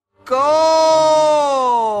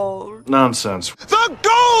gold. Nonsense. The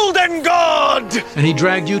Golden God! And he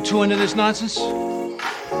dragged you two into this nonsense?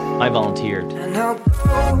 I volunteered. And how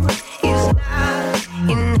gold is not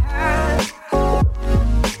in her.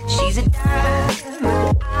 She's a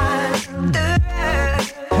diamond under.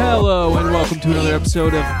 Hello and welcome to another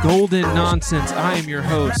episode of Golden Nonsense. I am your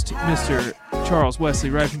host, Mr. Charles Wesley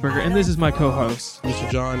Reifenberger, and this is my co-host, Mr.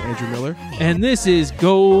 John Andrew Miller. and this is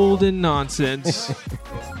Golden Nonsense.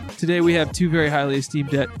 Today we have two very highly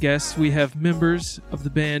esteemed guests. We have members of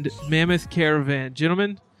the band Mammoth, Caravan.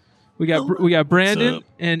 Gentlemen, we got Brandon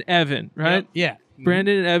and Evan, right? Yeah.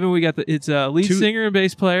 Brandon and Evan. We got it's lead singer and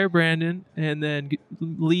bass player Brandon, and then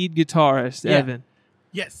lead guitarist Evan.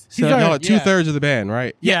 Yes. So, No, 2/3 of the band,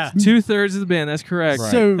 right? Yeah. 2/3 of the band. That's correct.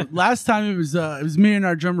 Right. So last time it was me and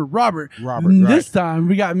our drummer Robert. Robert, This time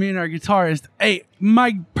we got me and our guitarist. Hey,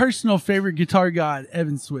 my personal favorite guitar god,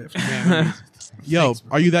 Evan Swift. Yo,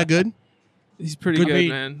 are you that good? He's pretty good, beat.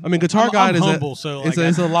 man. I mean, guitar I'm god is humble, so, like,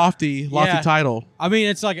 it's a lofty Yeah. title. I mean,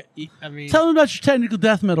 it's like, Tell them about your technical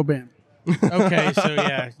death metal band. okay,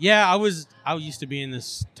 so yeah. I used to be in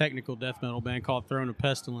this technical death metal band called Throne of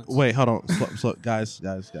Pestilence. Wait, hold on, slow, guys.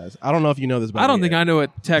 I don't know if you know this. About I don't me think yet. I know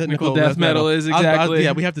what technical death metal is exactly.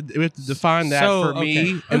 Yeah, we have to define that So, for me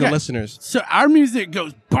okay. and the listeners. So our music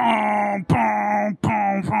goes boom, boom,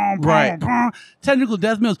 boom, boom, Right. boom. Technical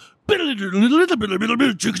death metal.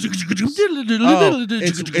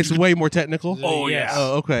 It's way more technical. Oh, yes.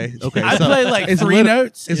 Oh, okay. I So play like it's three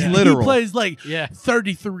notes. It's literal. He plays like Yeah.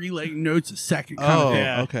 33 like notes a second. Kind Oh, of.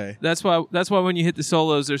 Yeah. okay. That's why when you hit the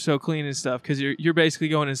solos, they're so clean and stuff because you're basically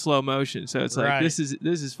going in slow motion. So it's like Right. this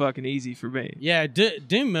is fucking easy for me. Yeah,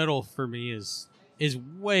 doom metal for me is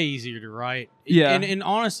way easier to write. Yeah. and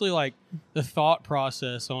honestly, like the thought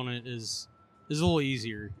process on it is a little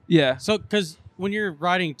easier. Yeah, So, because when you're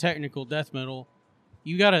writing technical death metal,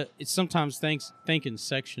 you gotta. It's sometimes think in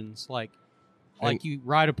sections, like And- you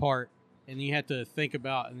write a part and then you have to think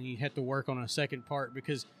about, and then you have to work on a second part,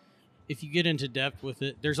 because if you get into depth with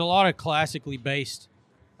it, there's a lot of classically based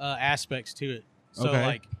aspects to it. So Okay.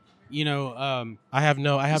 like, I have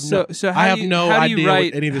no So how I have do you, no how do idea you write,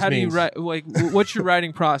 what any of this how do means. you write? Like, what's your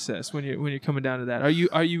writing process when you're coming down to that? Are you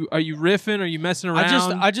riffing? Are you messing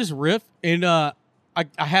around? I just riff, and I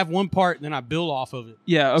have one part and then I build off of it.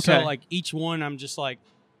 Yeah. Okay. So like each one, I'm just like,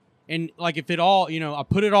 and like if it all, I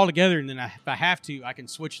put it all together, and then if I have to, I can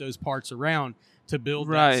switch those parts around to build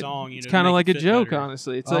right. that song. It's kind of like a joke,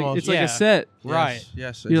 honestly. It's like Almost. like Yeah. a set. Right.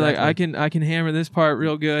 Yes. You're like exactly. I can hammer this part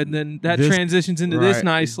real good, and then that This- transitions into this Right.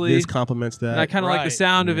 nicely. This complements that. and I kind of like the Right.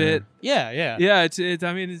 sound of it. Yeah. Yeah. It's.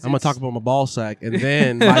 I mean, it's, I'm gonna talk about my ball sack and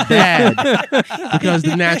then my dad because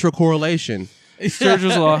the natural correlation.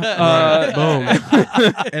 Sturgill's law. Boom.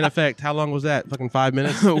 In effect, how long was that? Fucking 5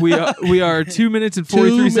 minutes. we are 2 minutes and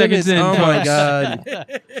 43 2 seconds minutes. in. Oh my folks. god.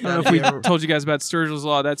 I don't know if we told you guys about Sturgill's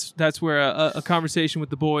law. That's where a conversation with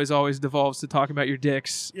the boys always devolves to talking about your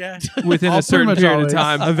dicks Yeah. within a Pretty certain much period always. of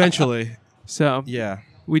time. Eventually, So yeah.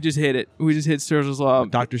 we just hit it. We just hit Sturgill's law.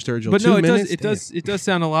 Dr. Sturgill. But 2 no, minutes? it does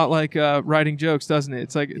sound a lot like writing jokes, doesn't it?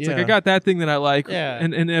 It's like Yeah. I got that thing that I like, Yeah.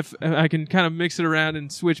 and if I can kind of mix it around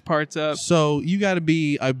and switch parts up. So you got to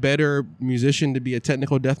be a better musician to be a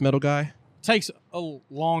technical death metal guy. Takes a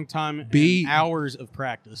long time, Be- and hours of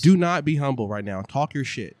practice. Do not be humble right now. Talk your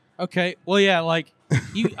shit. Okay. Well, yeah. Like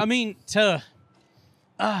you. I mean, it's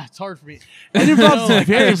hard for me. It involves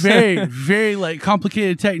very, very, very like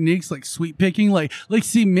complicated techniques like sweep picking. Like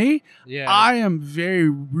see me, Yeah. I am very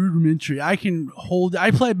rudimentary. I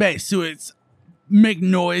play bass, so it's make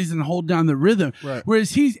noise and hold down the rhythm. Right.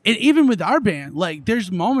 Whereas and even with our band, like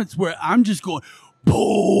there's moments where I'm just going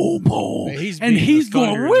boom, boom, Yeah, he's and beating he's the going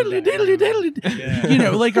thunder widdly into diddly that. diddly. Yeah. You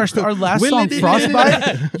know, like our last Widdly song, diddly.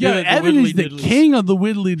 Frostbite. Yeah, the Evan Widdly is the Diddlies. king of the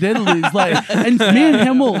widdly diddlies. Like, and me and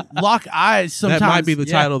him will lock eyes sometimes. That might be the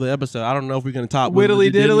Yeah. title of the episode. I don't know if we're going to top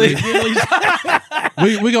Widdly diddly.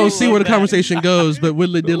 We're going to see where the conversation goes, but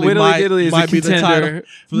Widdly diddly Widdly might, diddly is a might be the contender. title.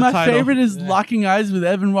 For the My title. favorite is locking eyes with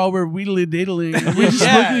Evan while we're wheedly diddling. We just look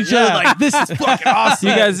at each other like, this is fucking awesome.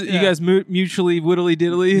 You guys mutually whittly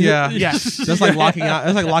diddly. Yeah. Yeah. That's like locking eyes.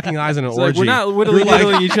 That's like locking eyes in an It's like orgy. we're not whittly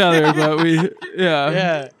diddling each other, but we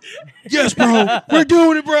Yeah. Yes, bro. We're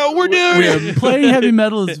doing it, bro. We're doing it. Playing heavy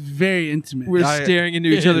metal is very intimate. we're I- staring into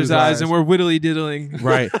each other's eyes and we're whittly diddling.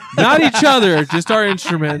 Right. Not each other, just our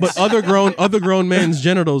instruments. But other grown men's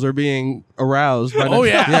genitals are being aroused. By Oh,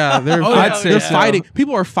 yeah. yeah. They're I'd say they're so. fighting.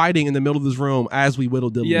 People are fighting in the middle of this room as we whittle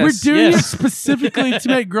diddle. Yes. We're doing yes. it specifically to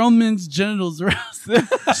make grown men's genitals aroused.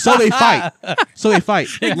 So they fight.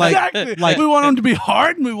 Exactly. Like we want them to be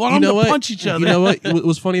hard and we want you them know to what? punch each other. You know what?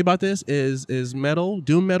 What's funny about this is metal,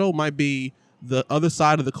 doom metal might be the other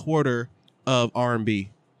side of the quarter of R&B,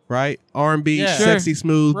 right? R&B, Yeah. sexy,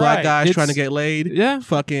 smooth, black Right. guys It's- trying to get laid. Yeah.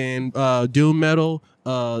 Fucking doom metal,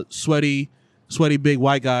 sweaty big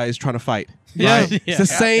white guys trying to fight. Yeah. Right? It's the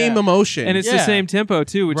same emotion. And it's the Yeah. same tempo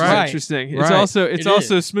too, which Right. is interesting. It's Right. also It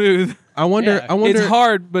is. smooth. I wonder. Yeah. I wonder. It's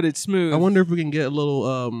hard, but it's smooth. I wonder if we can get a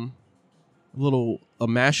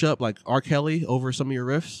mashup like R. Kelly over some of your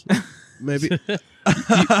riffs. Maybe.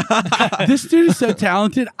 This dude is so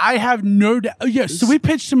talented. I have no doubt. Oh, yeah, so we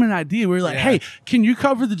pitched him an idea. We were like, "Hey, can you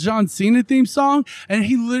cover the John Cena theme song?" And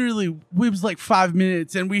he literally, it was like 5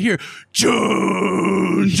 minutes, and we hear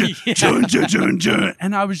Jun, Jun, Jun, Jun, Jun,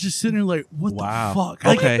 and I was just sitting there like, "What Wow. the fuck?"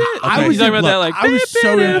 Like, Okay. I Okay. was He's talking about Look, that like I was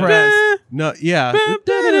so impressed. No, yeah.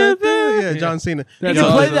 Yeah, John Cena. He That's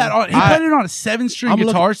can play awesome. that on. He I- played it on a 7-string I'm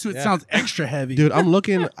guitar, looking- so it sounds extra heavy. Dude, I'm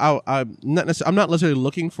looking. I'm not necessarily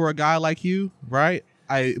looking for a guy like you, right?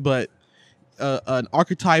 But an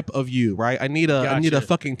archetype of you, right? I need a Gotcha.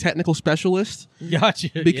 fucking technical specialist Gotcha.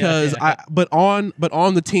 because yeah. but on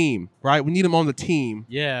the team, right? We need him on the team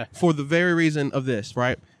Yeah. for the very reason of this,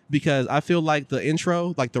 right? Because I feel like the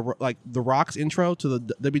intro, like the Rock's intro to the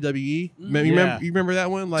WWE. Yeah. You remember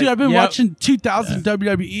that one? Like Dude, I've been Yep. watching 2000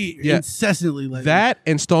 WWE Yeah. incessantly lately. that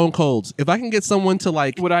and Stone Cold's. If I can get someone to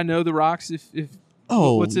like, Would I know the rocks if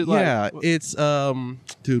oh, what's it like? yeah, it's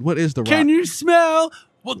dude, what is the Rock? Can you smell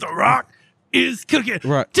what the Rock is cooking?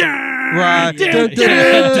 Right. Dun, Right. dun, Dun, dun,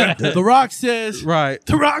 dun, dun. The Rock says. Right.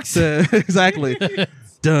 The Rock says. Exactly.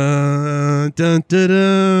 Dun, dun, dun,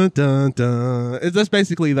 dun, dun, dun. That's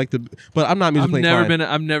basically like the. But I'm not musically inclined.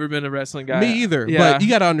 I've never been a wrestling guy. Me either. Yeah. But you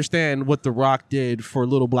got to understand what The Rock did for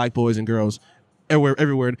little black boys and girls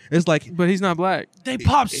everywhere. It's like But he's not black. They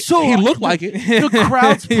pop so he hard. looked like it. The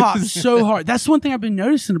crowds pop so hard. That's one thing I've been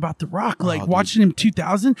noticing about The Rock. Like dude. watching him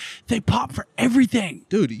 2000, they pop for everything.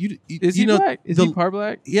 Dude, Is you he know, black? Is the- he part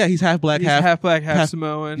black? Yeah, he's half black, He's half black, half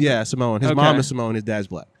Samoan. Yeah, Samoan. His Okay. mom is Samoan. His dad's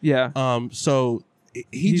black. Yeah. So he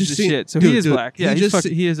He's just the seemed- shit. So dude, he is dude, black. Yeah,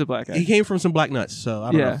 he is a black guy. He came from some black nuts, so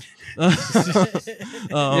I don't Yeah.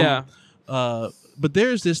 know. Yeah. But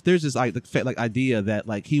there's this like idea that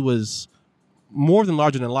like he was more than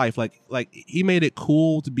larger than life. Like he made it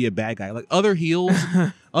cool to be a bad guy. Like other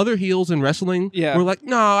heels in wrestling Yeah. were like,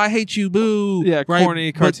 no, I hate you, boo. Yeah, right?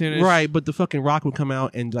 corny, But- cartoonish. right? But the fucking Rock would come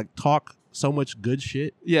out and like talk so much good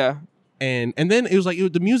shit. Yeah. And then it was like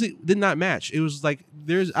the music did not match. It was like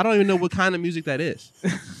I don't even know what kind of music that is. You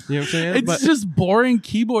know what I'm saying? It's just boring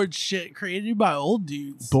keyboard shit created by old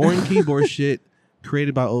dudes. Boring keyboard shit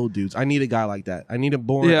created by old dudes. I need a guy like that. I need a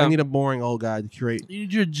boring old guy to create. You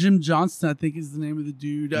need your Jim Johnston, I think is the name of the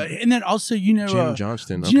dude. And then also, Jim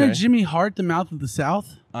Johnston. do you know Okay. Jimmy Hart, the Mouth of the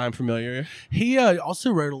South? I'm familiar. He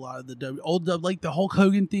also wrote a lot of the old like the Hulk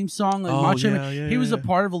Hogan theme song, like Oh, Macho yeah, Man. yeah, He was yeah. a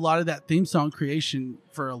part of a lot of that theme song creation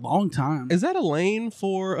for a long time. Is that a lane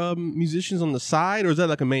for musicians on the side, or is that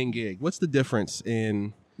like a main gig? What's the difference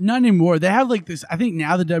in? Not anymore. They have like this. I think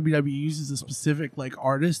now the WWE uses a specific like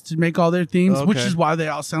artist to make all their themes, which Okay. is why they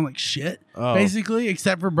all sound like shit, Oh. basically,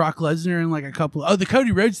 except for Brock Lesnar and like a couple. Oh, the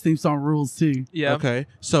Cody Rhodes theme song rules too. Yeah. Okay,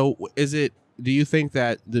 so is it? Do you think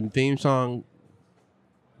that the theme song,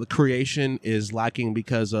 the creation is lacking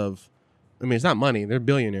because of? I mean, it's not money. They're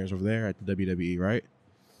billionaires over there at the WWE, right?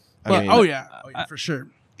 I mean, Oh yeah, for sure.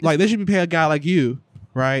 like they should be paying a guy like you,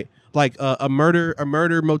 right? Like a murder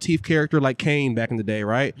motif character like Kane back in the day,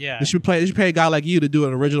 right? Yeah. They should pay a guy like you to do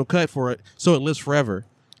an original cut for it, so it lives forever.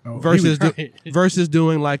 Oh, Versus Right. versus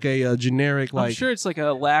doing like a generic I'm like sure it's like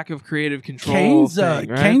a lack of creative control. Kane's thing,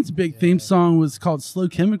 right? Kane's big theme song was called "Slow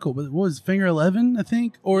Chemical," but what was it, Finger 11, I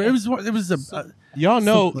think, or it was a. y'all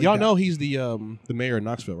know something like that. he's the mayor of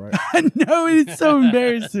Knoxville, right? I know it's so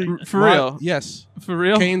embarrassing. For Right? real. Yes. For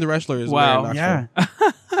real. Kane the wrestler is Wow. the mayor of Knoxville.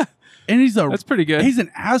 Yeah. And he's That's pretty good. He's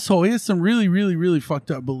an asshole. He has some really, really, really fucked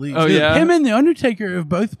up beliefs. Oh, yeah? Him and the Undertaker have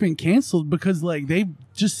both been canceled because like they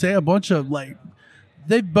just say a bunch of like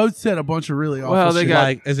they both said a bunch of really awful Well, they shit. got-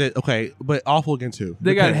 Like, is it okay? But awful against who?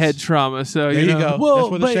 They got Depends. head trauma, so There you know. go. Well, That's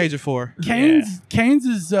what the but- shades are for. Kane's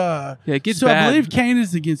is it gets so bad. I believe Kane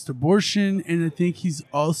is against abortion, and I think he's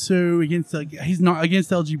also against like he's not against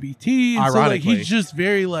LGBT. And so like Ironically. he's just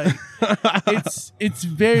very like it's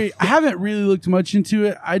very. I haven't really looked much into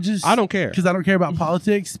it. I don't care. because I don't care about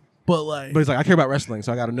politics. But like, But he's like, I care about wrestling,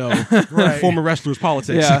 so I got to know Right. former wrestlers'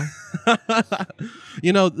 politics. Yeah.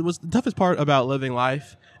 You know, what's the toughest part about living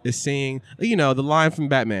life is seeing, the line from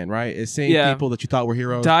Batman, right? Is seeing Yeah. people that you thought were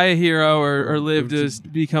heroes. Die a hero or live To to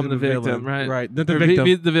become the victim, villain. right? Right. The Or victim.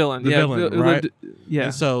 Be the villain. The yeah. villain, right? Yeah.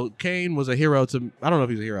 And so Kane was a hero to, I don't know if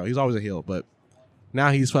he's a hero. He's always a heel, but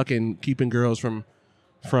now he's fucking keeping girls from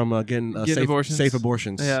getting Getting abortions. safe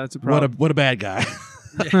abortions. Yeah, that's a What problem. a bad guy.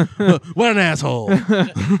 What an asshole.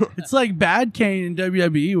 It's like Bad Kane in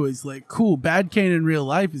WWE was like cool. Bad Kane in real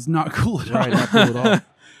life is not cool at all. Right, not cool at all.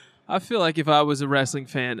 I feel like if I was a wrestling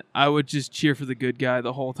fan, I would just cheer for the good guy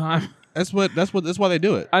the whole time. That's why they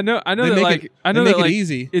do it. I know They that make like it- I know they that make it like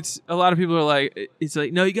easy. It's a lot of people are like it's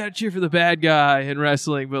like no, you got to cheer for the bad guy in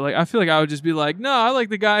wrestling, but like I feel like I would just be like no, I like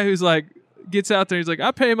the guy who's like gets out there. He's like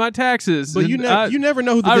I pay my taxes, But and you never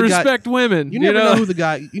know who the I good guy. respect women. You never know know who the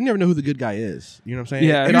guy. You never know who the good guy is. You know what I'm saying?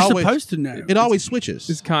 Yeah. It You're always, supposed to know. It always switches.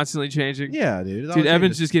 It's constantly changing. Yeah, dude. It Dude, always Evan's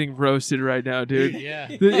changes. just getting roasted right now, dude. Yeah.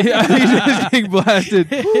 He's just getting blasted.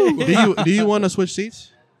 Do you want to switch seats?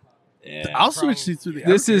 I'll switch seats with the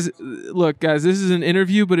This is look, guys. This is an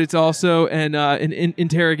interview, but it's also an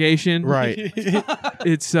interrogation. Right.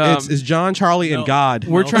 It's It's John, Charlie, and God.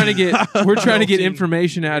 we're trying to get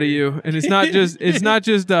information out of you, and it's not just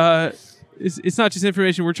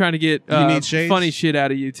information. We're trying to get You need shades? funny shit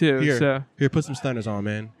out of you too. Here, So here, put some stunners on,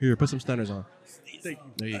 man. Here, put some stunners on.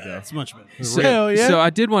 There you go. It's much better. Hell yeah. so I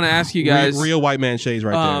did want to ask you guys, Real white man shades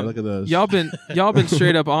right there. Look at those. y'all been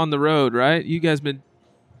straight up on the road, right? You guys been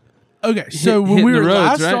Okay, so when hitting we the were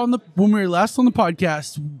roads, last right? on the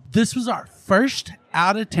podcast, this was our first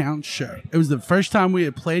out of town show. It was the first time we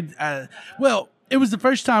had played. It was the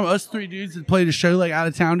first time us three dudes had played a show like out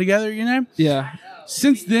of town together. You know. yeah.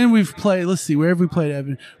 Since then, we've played. Let's see, where have we played,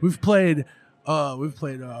 Evan? We played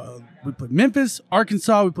Memphis,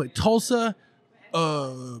 Arkansas. We played Tulsa,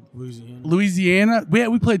 Louisiana.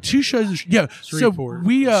 We played 2 shows. Yeah, Shreveport. So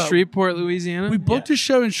we Shreveport, Louisiana. we booked a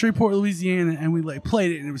show in Shreveport, Louisiana, and we like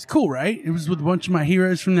played it, and it was cool, right? It was with a bunch of my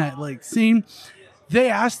heroes from that like scene. They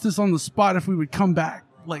asked us on the spot if we would come back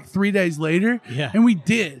like 3 days later, Yeah. and we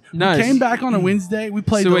did. Nice. We came back on a Wednesday. We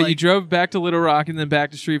played. so to, wait, like, you drove back to Little Rock and then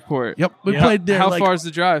back to Shreveport. Yep, we Yeah. played there. How like, far is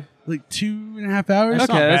the drive? like 2.5 hours. That's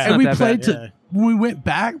Okay, not that's bad. not and we that played bad. to when we went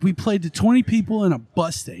back. We played to 20 people in a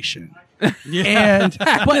bus station. And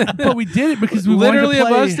but we did it because we Literally wanted to a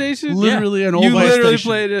play bus station? Literally an old You bus literally station.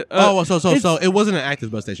 played it. So it wasn't an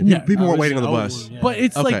active bus station. No. People weren't It was waiting on the an old bus. one, yeah. But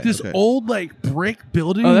it's like Okay, this okay. old like brick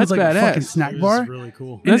building Oh, with that's like a fucking badass. snack It was bar. really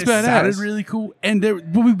cool. And That's it badass. sounded really cool. And there,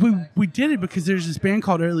 but we did it because there's this band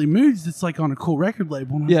called Early Moods that's like on a cool record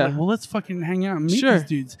label. And I was Yeah. like, well, let's fucking hang out and meet Sure. these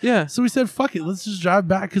dudes. Yeah. So we said, fuck it, let's just drive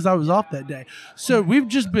back because I was off that day. So we've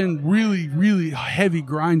just been really, really heavy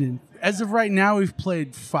grinding. As of right now, we've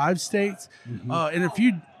played 5 states.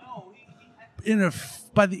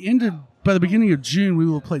 By the beginning of June, we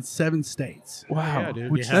will have played 7 states. Wow, Yeah,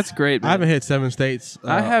 dude. Which Yeah. that's great. I Man. haven't hit 7 states.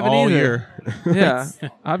 I haven't all either. year. Yeah,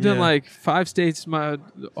 I've done Yeah. like 5 states my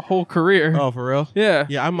whole career. Oh, for real? Yeah,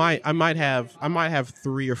 Yeah, I might have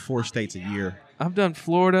 3 or 4 states a year. I've done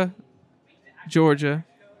Florida, Georgia,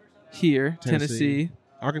 here, Tennessee.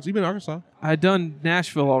 Arkansas. You've been to Arkansas. I've done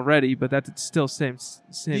Nashville already, but that's still same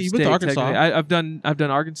Yeah, you've state. been to Arkansas. technically. I've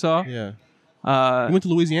done Arkansas. Yeah. You went to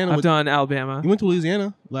Louisiana. I've done Alabama. You went to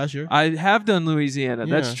Louisiana last year. I have done Louisiana.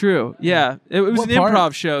 Yeah. That's true. Yeah, it was What an part?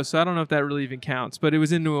 improv show, so I don't know if that really even counts. But it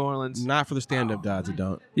was in New Orleans. Not for the stand-up gods. It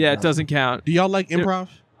don't. Yeah, it doesn't count. Do y'all like improv?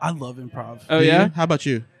 I love improv. Oh Do you? yeah. How about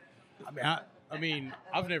you? I mean,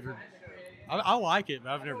 I've never. I like it,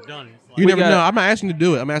 but I've never done it. Like, You never got- know. I'm not asking you to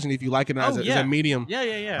do it. I'm asking if you like it as, Oh, as yeah. a medium.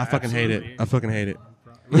 yeah. I fucking hate it. I fucking hate it.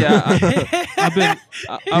 Yeah, I've been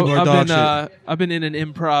People are dog I've been in an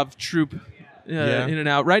improv troupe, Yeah. in and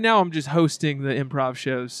out. Right now, I'm just hosting the improv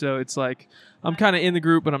shows, so it's like I'm kind of in the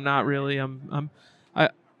group, but I'm not really.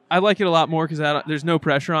 I like it a lot more because there's no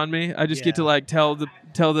pressure on me. I just get to Yeah. like tell the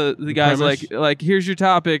guys premise? like here's your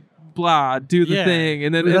topic, blah, do the Yeah. thing,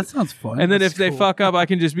 and then That sounds fun. and then That's if they cool. fuck up, I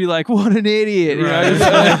can just be like, what an idiot, you know?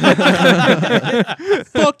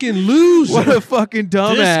 Fucking loser. What a fucking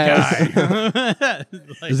dumbass.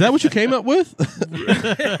 Is that what you came up with?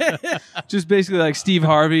 Just basically like Steve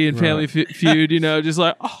Harvey and Family Feud, you know, just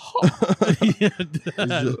like,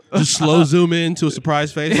 Just slow zoom in to a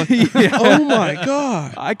surprise face. Like, Yeah. oh my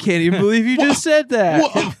god. I can't even believe you just said that.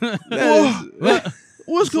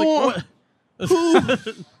 What's going on? Who?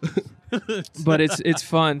 But it's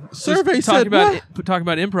fun. Just Survey talk said about what? talk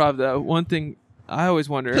about improv though. One thing I always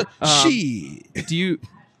wonder: She. do you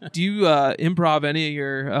improv any of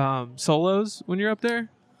your solos when you're up there?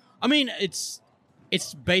 I mean, it's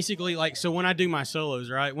basically like, so when I do my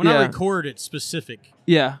solos, right? When Yeah. I record, it's specific.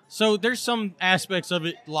 Yeah, So there's some aspects of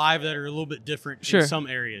it live that are a little bit different Sure. in some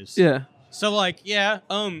areas. yeah, So like,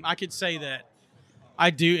 I could say that I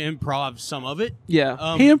do improv some of it. Yeah.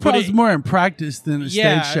 He but improvs more in practice than a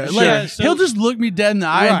Yeah, stage show. sure. Like, So- he'll just look me dead in the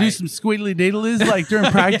eye and do Right. some squiddly diddlies like during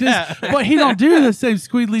practice, Yeah. but he don't do the same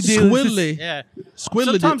squiddly diddlies. Squiddly. Yeah. Squiddly.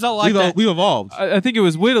 Sometimes I like that. We've evolved. I think it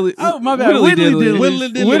was Widdly. Oh, my bad. Widdly Widdly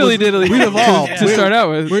Diddly. Diddly. Widdly Diddly. We evolved. to start out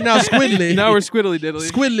with. We're now Squiddly. Now we're Squiddly Diddly.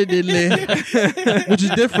 Squiddly diddly, which is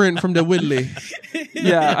different from the Widdly.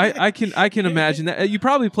 Yeah, I can imagine that. You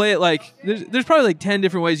probably play it like there's probably like 10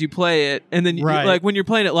 different ways you play it, and then Right. like when you're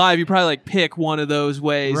playing it live, you probably like pick one of those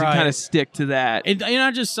ways and Right. kind of stick to that. And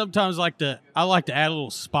I just sometimes like to add a little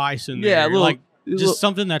spice in Yeah, there. a little- like a just little-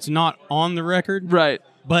 something that's not on the record. Right.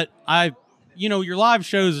 But your live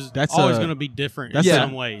shows is That's always a- going to be different in that's a-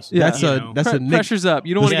 some ways. Yeah. That's you a know? that's a nick. Pressure's up.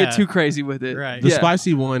 You don't want to Yeah. get too crazy with it. Right. The Yeah.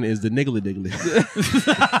 spicy one is the niggly diggly.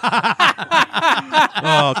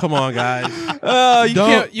 Oh, come on, guys! Oh, you Don't-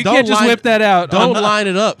 can't don't just line- whip that out. Don't on- line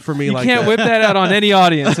it up for me You like can't that. whip that out on any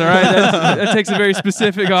audience. All right, that takes a very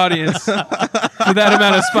specific audience for that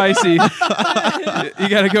amount of spicy. You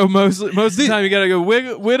got to go most of the time. You got to go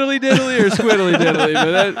widdly diddly or squiddly diddly.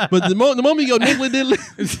 But that, But the moment you go niggly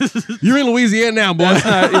diddly, you're in Louisiana now, boy.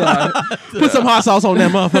 yeah, Put some hot sauce on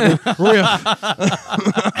that motherfucker.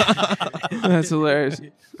 Real. that's hilarious.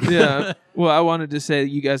 Yeah. Well, I wanted to say that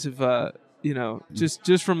you guys have,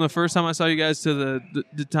 just from the first time I saw you guys to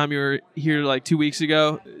the time you were here like 2 weeks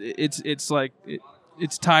ago, it's like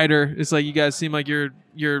it's tighter. It's like you guys seem like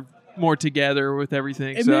you're more together with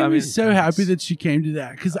everything. It So made I me mean, so happy that you came to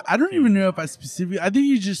that because I don't even know if I specifically. I think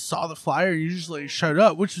you just saw the flyer and you just like showed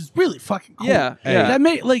up, which was really fucking cool. Yeah, yeah.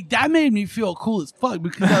 That made me feel cool as fuck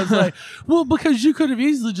because I was like, well, because you could have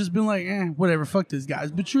easily just been like, whatever, fuck these guys,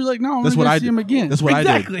 but you're like, no, I'm That's gonna what go I see did. him again. That's what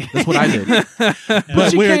exactly. I did. That's what I did.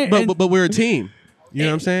 But you we're can't- but we're a team. You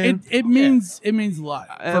know what I'm saying? It means a lot.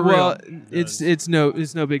 For well, real. it's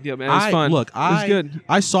no big deal, man. It was fun. Look, it was good.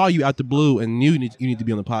 I saw you out the blue and knew you need to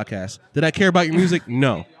be on the podcast. Did I care about your music?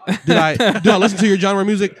 No. Do I listen to your genre of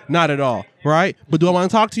music? Not at all. Right? But do I want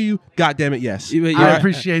to talk to you? God damn it, yes. You- I yeah.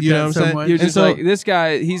 appreciate You know that what I'm so saying? much. You're And just so- like this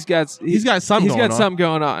guy. He's got something going on. something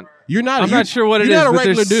going on. You're not. I'm not sure what it you're is, not a but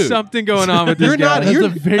regular there's dude. something going on with this You're guy. not. That's You're, a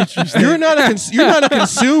very true you're not a. You're not a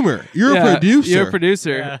consumer. You're Yeah, a producer. You're a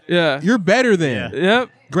producer. Yeah. You're better than. Yep.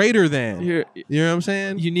 Greater than. You're You know what I'm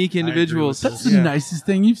saying? unique individuals. That's the nicest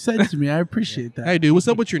thing you've said to me. I appreciate that. Hey, dude, what's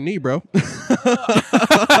up with your knee, bro?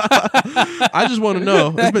 I just want to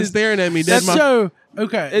know. It's been staring at me. Dead That's so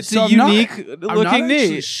okay. It's so a I'm not- unique I'm looking not knee.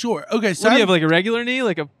 actually Sure. Okay. So What do you I- have, like a regular knee,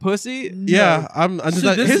 like a pussy? Yeah, I'm just so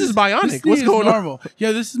like, this his is bionic. this knee What's is going on? normal.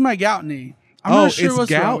 Yeah, this is my gout knee. I'm Oh, not sure it's what's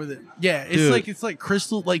gout? wrong with it. Yeah, Dude. it's like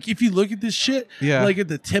crystal. Like if you look at this shit, Yeah. like at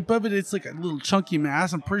the tip of it, it's like a little chunky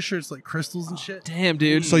mass. I'm pretty sure it's like crystals and shit. Damn,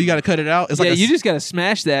 dude. So you got to cut it out. It's yeah, like you just gotta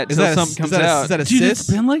smash that is until that a, something comes is that a, out. Is that a Dude, cyst? it's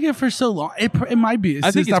been like it for so long. It might be. A I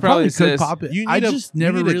think cyst. it's I probably probably a could cyst. pop it. You I need a- just you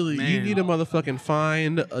never need a- really. You need to motherfucking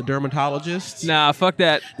find a dermatologist. Nah, fuck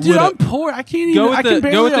that. Dude, with a- I'm poor. I can't even. Go I with can the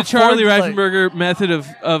barely Charlie afford, like- Reifenberger method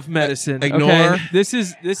of medicine. Ignore. Okay? This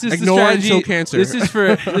is the Ignore strategy. until cancer. This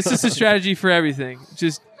is the strategy for everything.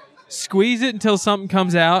 Just squeeze it until something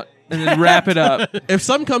comes out, and then wrap it up. If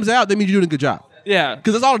something comes out, that means you're doing a good job. Yeah.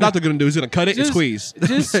 Because that's all a doctor's going to do is going to cut it and squeeze.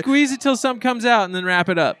 Just squeeze it till something comes out, and then wrap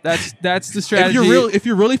it up. That's the strategy. If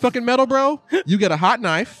you're really fucking metal, bro, you get a hot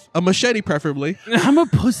knife, a machete preferably. I'm a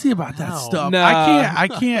pussy about that stuff. Nah. I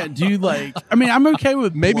can't do like. I mean, I'm okay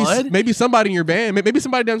with blood. Maybe somebody in your band, maybe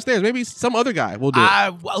somebody downstairs, maybe some other guy will do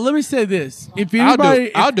it. Well, let me say this: if I'll do anybody,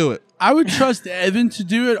 it. I'll do it. I would trust Evan to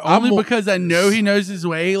do it only I'm- because I know he knows his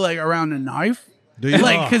way like around a knife. Do you?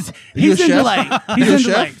 Like, because You a he's into chef? like You he's a into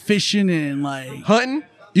chef? like fishing and like. Hunting,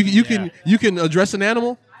 you can address an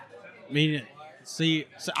animal, I mean, see,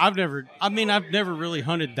 so I've never really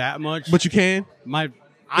hunted that much. but you can.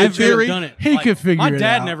 I've theory, never done it. he could figure My it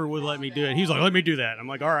dad out. never would let me do it. He's like, "Let me do that." I'm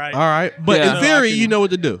like, "All right." All right, but Yeah. in theory, So I can- you know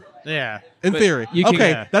what to do. Yeah. In But theory, you can- okay,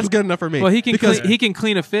 Yeah. that's good enough for me. Well, he can because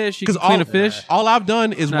clean a fish. He can because clean a fish. all I've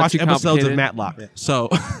done is Not watch too episodes of complicated. Matlock. So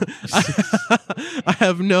I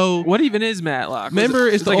have no. What even is Matlock? Remember,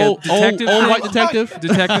 it's the like a old detective old thing? white detective.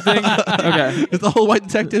 detective thing. Okay. It's the old white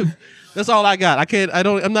detective. That's all I got. I can't. I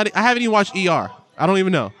don't. I'm not. I haven't even watched ER. I don't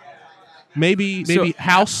even know. Maybe So,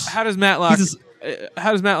 House. How does Matlock? He's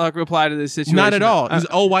How does Matlock reply to this situation? Not at all. He's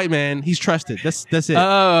an old white man. He's trusted. That's it.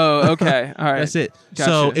 Oh, okay. All right. That's it. Gotcha.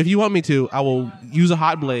 So if you want me to, I will use a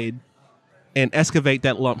hot blade and excavate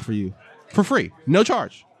that lump for you for free, no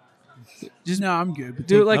charge. Just no, I'm good. But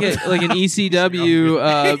do it take- like an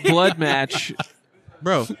ECW blood match.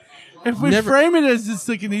 Bro, if we never- frame it as just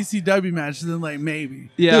like an ECW match, then like maybe.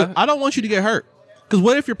 Yeah. dude, I don't want you to get hurt. Because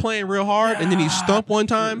what if you're playing real hard and then you stump one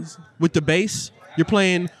time with the bass? You're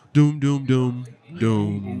playing doom, doom, doom,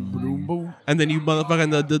 doom. And then you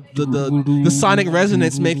motherfucking the sonic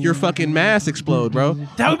resonance make your fucking mask explode, bro.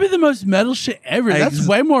 That would be the most metal shit ever. That's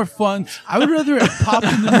way more fun. I would rather it pop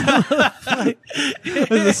in the middle of the fight.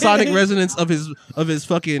 The sonic resonance of his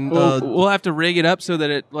fucking. We'll have to rig it up so that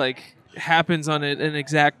it like happens on an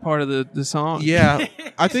exact part of the song. Yeah,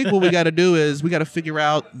 I think what we got to do is we got to figure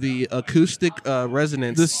out the acoustic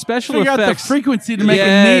resonance, the special figure effects, out the frequency to make a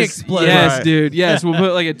knee explode. Yes, Right. dude. Yes, we'll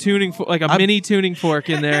put like a tuning, mini tuning fork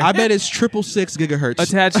in there. I bet it's 666 gigahertz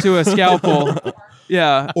attached to a scalpel.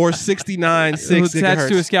 Yeah, or 69.6 attached gigahertz.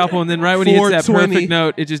 to a scalpel, and then right when he hits that 420. perfect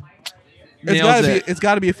note, it just nails it. It's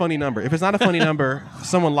got to be a funny number. If it's not a funny number,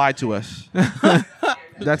 someone lied to us.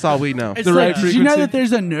 That's all we know. It's The like, right did you know frequency. that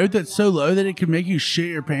there's a note that's so low that it can make you shit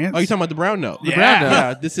your pants? Oh, you talking about the brown note? The brown note.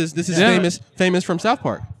 Yeah, this is Yeah. famous from South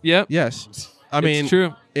Park. Yep. Yes. I mean,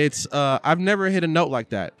 true. It's I've never hit a note like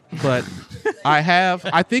that, but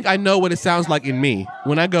I think I know what it sounds like in me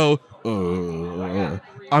when I go.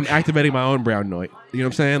 I'm activating my own brown note. You know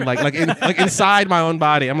what I'm saying? Like inside my own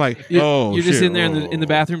body. I'm like, You're just shit. in there in the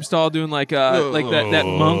bathroom stall doing like that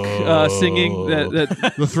monk singing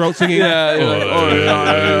that the throat singing. yeah. You're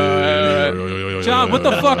like, John, what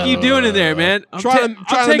the fuck are you doing in there, man? I'm trying to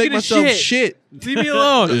taking make a myself shit. shit. Leave me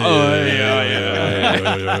alone.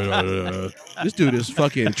 This dude is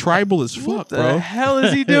fucking tribal as fuck, What the bro. hell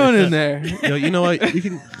is he doing in there? Yo, you know what? You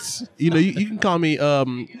can call me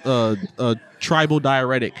tribal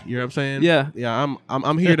diuretic. You know what I'm saying? Yeah.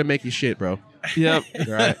 I'm here to make you shit, bro. Yep.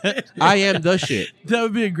 Right? I am the shit. That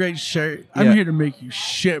would be a great shirt. Yeah. I'm here to make you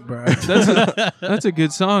shit, bro. That's a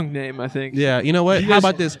good song name, I think. Yeah. You know what? You How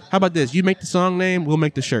guys- about this? You make the song name, we'll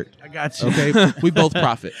make the shirt. I got you. Okay? We both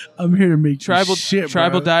profit. I'm here to make Tribal you shit,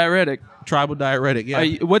 tribal bro. diuretic. Tribal diuretic. Yeah.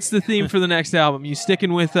 What's the theme for the next album? You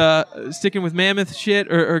sticking with Mammoth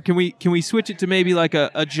shit, or can we switch it to maybe like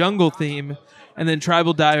a jungle theme, and then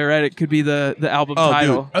tribal diuretic could be the album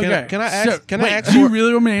title? Dude. Okay. Can I ask? Can wait, I ask? do you for-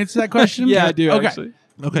 really want me to answer that question? Yeah, I do. Okay. Actually.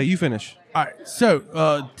 Okay, you finish. All right.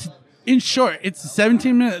 So, in short, it's a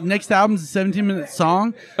 17-minute. Next album's a 17-minute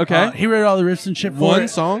song. Okay. He wrote all the riffs and shit for One it.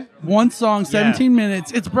 song. One song, 17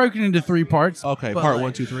 minutes. It's broken into 3 parts. Okay, but, part like,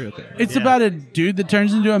 1, 2, 3. Okay. It's about a dude that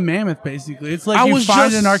turns into a mammoth, basically. It's like I you was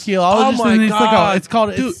find just- an archaeologist oh my and it's like God. it's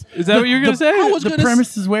called. Dude, It's, is that what you were gonna say? I was the gonna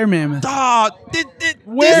premise is were mammoth.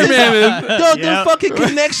 Where Mammoth? The fucking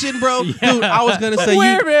connection, bro. Dude, I was gonna say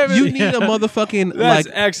Where Mammoth? you need a motherfucking That's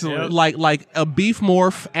like excellent. like a beef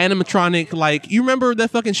morph animatronic. Like you remember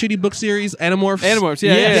that fucking shitty book series Animorphs? Animorphs,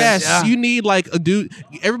 yeah, Yes, yeah. you need like a dude.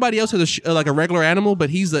 Everybody else has like a regular animal, but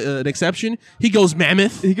he's an exception. He goes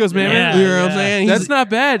mammoth. He goes Mammoth. Yeah. You know what I'm saying? That's not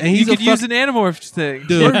bad. and You he's a could use fuck- an Animorph thing.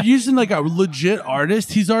 Dude. We're using like a legit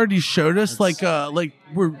artist. He's already showed us like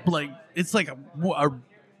we're like it's like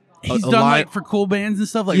he's a done line- like for cool bands and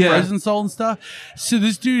stuff like Yeah. Frozen Soul and stuff. So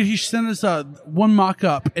this dude he sent us one mock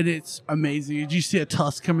up and it's amazing. You see a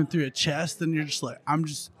tusk coming through a chest and you're just like I'm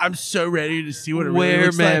so ready to see what it really Where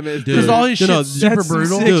looks Mammoth, like because dude. all his No, no, shit's super that's some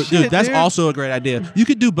brutal. sick Dude, shit, that's dude. also a great idea. You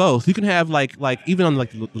could do both. You can have like even on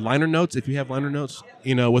like the liner notes. If you have liner notes,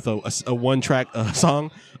 you know, with a one track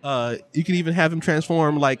song, you could even have him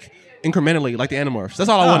transform like incrementally, like the Animorphs. That's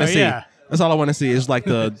all I want to see. yeah. That's all I want to see is like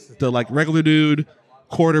the like regular dude,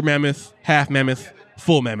 quarter mammoth, half mammoth,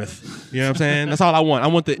 full mammoth. You know what I'm saying? That's all I want. I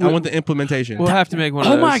want the implementation. We'll have to make one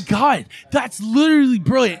of Oh those. my god, that's literally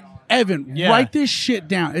brilliant. Evan, Yeah. write this shit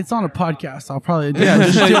down. It's on a podcast. I'll probably do Yeah,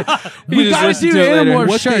 it. You We just gotta listen do to it later. Animorph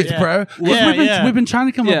What's the- shirts, Yeah. bro. 'Cause Yeah, we've been trying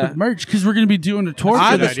to come Yeah. up with merch because we're gonna be doing a tour for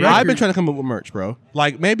I've this been, I've been record. trying to come up with merch, bro.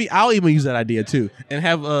 Like maybe I'll even use that idea too, and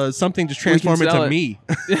have something just transform sell into it. me.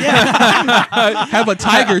 Have a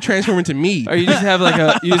tiger transform into me. Or you just have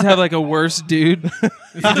like a worse dude.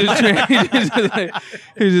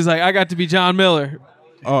 He's just like I got to be John Miller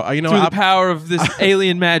Oh, you know, through I'll the power of this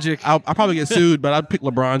alien magic. I'll probably get sued, but I'd pick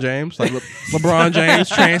LeBron James. Like LeBron James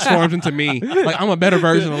transforms into me. Like I'm a better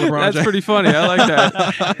version of LeBron That's James. pretty funny. I like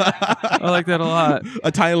that. I like that a lot.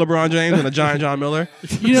 A tiny LeBron James and a giant John Miller.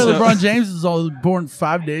 You know, So- LeBron James was all born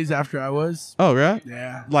 5 days after I was. Oh, yeah.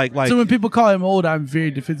 Yeah. Like So when people call him old, I'm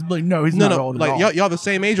very defensive. Like, no, he's no, not no. old Like at all. y'all the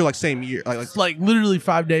same age or like same year? Like It's like literally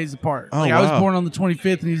 5 days apart. Oh, like I was wow. born on the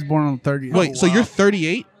 25th and he was born on the 30th. wait. So you're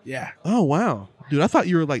 38? Yeah. Oh wow, dude. I thought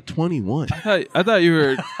you were like 21. I thought you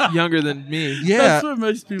were younger than me. Yeah, That's what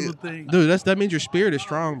most people think. dude. That means your spirit is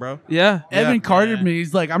strong, bro. Yeah. Evan Yeah. carded me.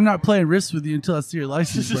 He's like, I'm not playing risks with you until I see your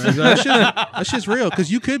license, bro. That shit's real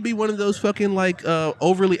because you could be one of those fucking like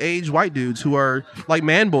overly aged white dudes who are like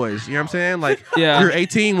man boys. You know what I'm saying? Like Yeah. you're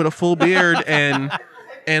 18 with a full beard and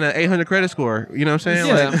an 800 credit score. You know what I'm saying?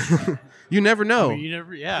 Yeah. Like You never know. I mean, you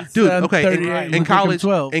never, yeah. Dude, 38, in look college,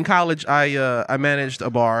 like I'm 12. in college, I managed a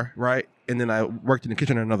bar, right? And then I worked in the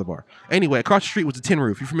kitchen at another bar. Anyway, across the street was a Tin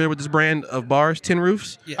Roof. You familiar with this brand of bars, Tin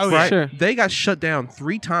Roofs? Yes. Oh, yeah. Right? Sure. They got shut down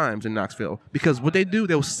 3 times in Knoxville because what they do,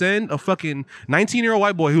 they'll send a fucking 19-year-old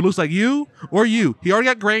white boy who looks like you or you. He already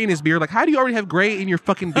got gray in his beard. Like, how do you already have gray in your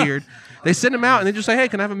fucking beard? They send him out and they just say, "Hey,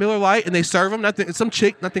 can I have a Miller Lite?" And they serve him. Some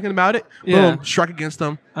chick, not thinking about it. Yeah. Boom, strike against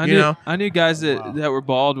them. I you knew know. I knew guys that were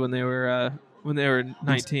bald when they were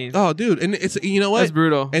 19. Oh, dude, and it's you know what? That's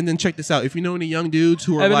brutal. And then check this out. If you know any young dudes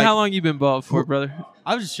who are Evan, like, how long you been bald for, brother?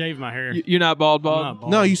 I just shaved my hair. You're not bald, I'm bald. not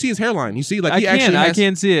bald. no, you see his hairline. You see, like I he can. actually I has,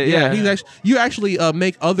 can see it. Yeah. He's actually you actually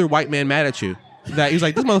make other white men mad at you. That he's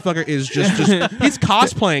like, this motherfucker is just he's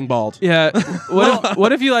cosplaying bald. Yeah.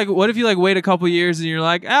 What if you wait a couple years and you're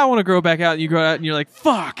like, I want to grow back out, and you grow out and you're like,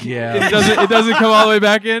 fuck. Yeah. It doesn't come all the way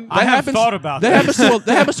back in. I have thought about that. that.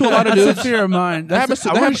 Happens to a lot of That's a dudes. fear of mine. That happens to-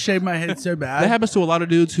 I that want happen- to shave my head so bad. That happens to a lot of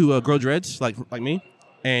dudes who grow dreads, like me.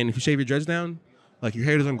 And if you shave your dreads down, like your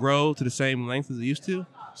hair doesn't grow to the same length as it used to.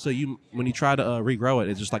 So when you try to regrow it,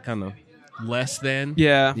 it's just like kind of less than.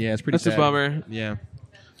 Yeah. Yeah, it's pretty. That's a sad. bummer. Yeah,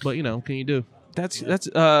 but what can you do? That's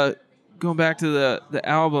going back to the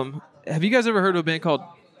album. Have you guys ever heard of a band called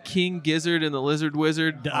King Gizzard and the Lizard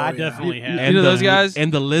Wizard? I definitely have. You know those guys?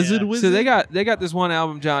 And the Lizard Yeah. Wizard. So they got this one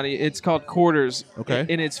album, Johnny. It's called Quarters. Okay.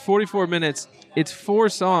 And it's 44 minutes. It's 4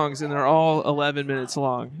 songs and they're all 11 minutes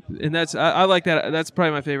long. And I like that. That's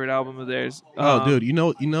probably my favorite album of theirs. Oh, dude, you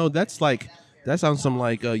know that's like that sounds some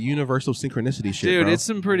like universal synchronicity shit, dude, bro. it's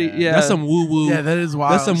some pretty That's some woo woo. Yeah, that is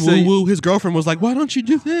wild. That's some So woo woo. His girlfriend was like, "Why don't you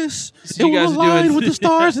do this? So it you guys will are align doing- with the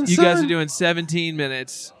stars and You sun." guys are doing 17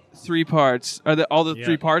 minutes, 3 parts. Are all the Yeah.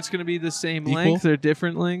 3 parts going to be the same Equal? length or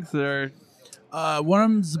different length or? One of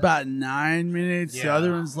them's about 9 minutes. The Yeah.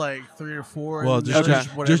 other one's like 3 or 4. Well, and the just other's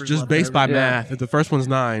whatever's just left based by over. Yeah. math, if the first one's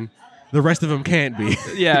 9, the rest of them can't be.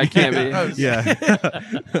 Yeah, it can't be. Yeah,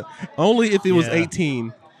 only if it was Yeah.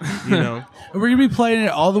 18. You know. And we're gonna be playing it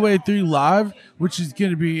all the way through live, which is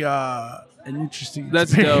gonna be an interesting.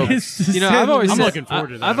 That's dope. experience, to You know, say I've the always I'm said, least. looking forward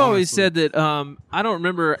to that, I've always honestly. said that I don't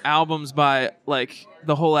remember albums by like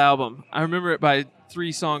the whole album. I remember it by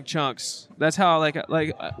 3-song chunks. That's how like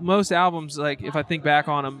most albums. Like if I think back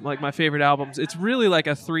on them, like my favorite albums, it's really like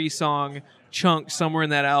a 3-song chunk somewhere in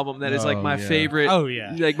that album that is like Oh, my yeah. favorite. Oh,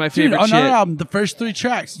 yeah. like my Dude, favorite on shit. our album, the first 3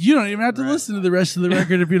 tracks, you don't even have to listen to the rest of the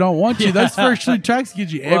record if you don't want to. Those first 3 tracks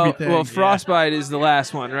get you everything. Well, Frostbite is the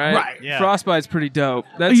last one, right? Right. Yeah. Frostbite's pretty dope.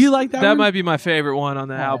 That's, you like that That one? might be my favorite one on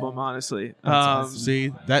the album, honestly.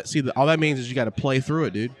 See all that means is you got to play through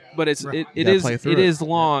it, dude. But it gotta is play through it it. is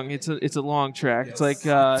long. It's a long track. It's like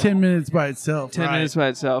 10 minutes by itself. 10 Right. minutes by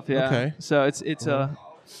itself. Yeah. Okay. So it's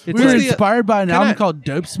We were What's the- inspired by an can album I- called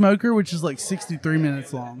Dope Smoker, which is like 63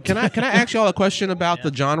 minutes long. Can I ask y'all a question about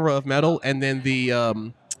the genre of metal and then the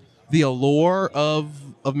allure of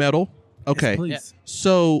metal? Okay. Yes, please.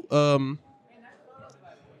 So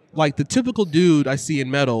like the typical dude I see in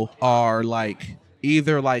metal are like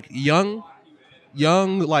either like young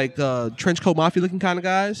like trench coat mafia looking kind of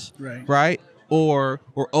guys, Right. or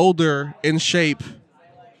older in shape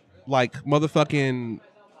like motherfucking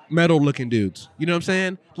metal looking dudes. You know what I'm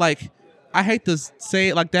saying? Like I hate to say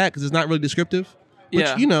it like that because it's not really descriptive. But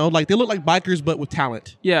Yeah. you know, like they look like bikers but with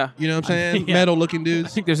talent. yeah. You know what I'm saying? Yeah. Metal looking I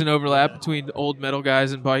dudes. think there's an overlap between old metal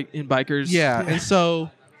guys and bikers. Yeah, and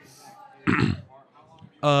so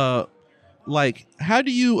like how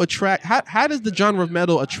do you attract how does the genre of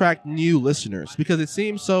metal attract new listeners? Because it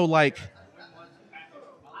seems so like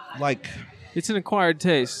It's an acquired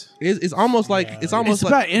taste. it's almost like it's almost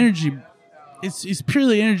It's like about energy. It's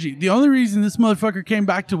purely energy. The only reason this motherfucker came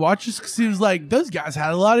back to watch us because he was like, those guys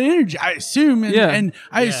had a lot of energy. I assume, and, Yeah. and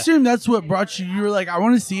I Yeah. assume that's what brought you. You were like, I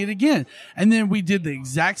want to see it again, and then we did the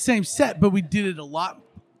exact same set, but we did it a lot.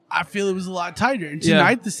 I feel it was a lot tighter. And Yeah.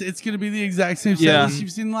 tonight, it's going to be the exact same set Yeah. as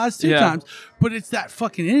you've seen the last 2 Yeah. times. But it's that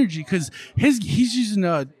fucking energy because he's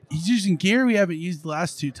using gear we haven't used the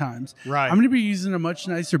last 2 times. Right. I'm going to be using a much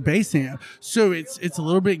nicer bass amp, so it's a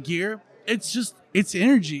little bit gear. It's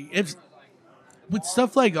energy. It's with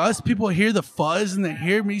stuff like us, people hear the fuzz and they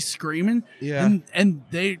hear me screaming. Yeah. And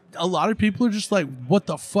a lot of people are just like, what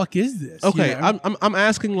the fuck is this? okay, You know? I'm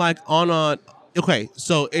asking like on a okay,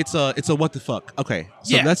 so it's a what the fuck. Okay.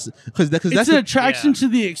 So Yeah. that's because that's it's the- an attraction yeah. to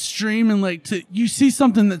the extreme and like you see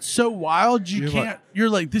something that's so wild You're like- you're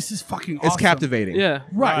like, this is fucking awesome. it's captivating. Yeah.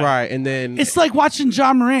 Right. Right, and then It's like watching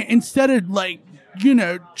John Morant instead of like,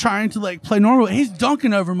 trying to like play normal. He's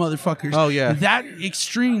dunking over motherfuckers. Oh, yeah. That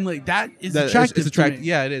extreme, like that is that attractive. it's attractive. To me.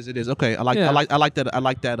 Yeah, it is. It is. Okay, I like Yeah. I like that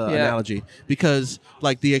Yeah. analogy because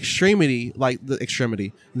like the extremity,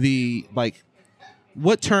 the like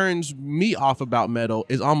what turns me off about metal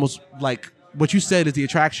is almost like what you said is the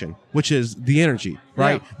attraction, which is the energy,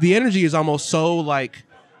 right? Yeah. The energy is almost so like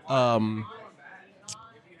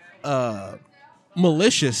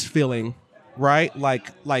malicious feeling, right?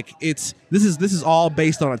 Like this is all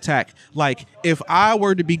based on attack. Like if I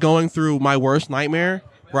were to be going through my worst nightmare,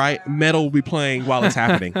 right, metal will be playing while it's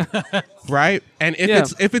happening. Right? And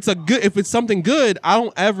if it's something good, I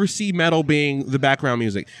don't ever see metal being the background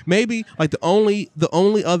music. Maybe like the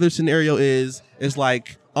only other scenario is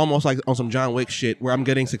like almost like on some John Wick shit where I'm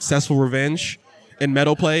getting successful revenge and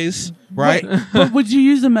metal plays, right? But would you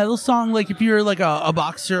use a metal song like if you were like a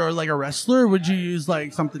boxer or like a wrestler, or would you use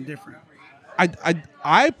like something different?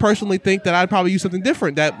 I personally think that I'd probably use something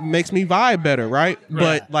different that makes me vibe better, right?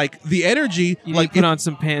 But like the energy, You like need to put on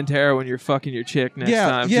some Pantera when you're fucking your chick next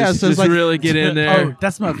time. Yeah, Just, so it's just like- really get in there. Oh,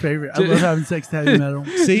 that's my favorite. I love having sex to heavy metal.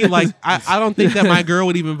 see, like I don't think that my girl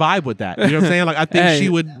would even vibe with that. You know what I'm saying? Like I think Hey, she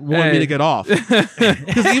would want me hey. to get off.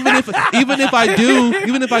 Because even if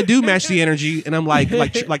I do match the energy and I'm like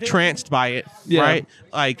tranced by it, Yeah. right?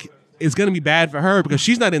 Like it's gonna be bad for her because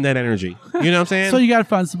she's not in that energy. You know what I'm saying? So you got to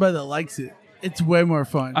find somebody that likes it. It's way more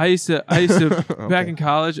fun. I used to back in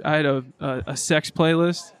college. I had a sex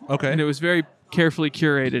playlist. Okay. and it was very carefully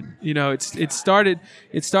curated. You know, it started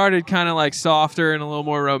kind of like softer and a little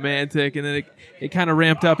more romantic, and then it kind of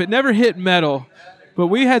ramped up. It never hit metal, but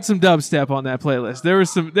we had some dubstep on that playlist. There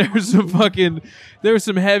was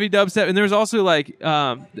some heavy dubstep, and there was also like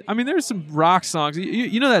there was some rock songs.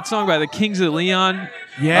 You know that song by the Kings of Leon?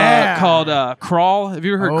 Yeah. Called Crawl. Have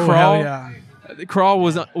you ever heard oh, Crawl? hell yeah. Crawl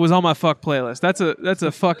was on my fuck playlist. That's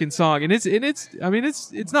a fucking song, and it's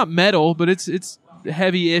not metal, but it's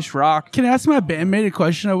heavy-ish rock. Can I ask my bandmate a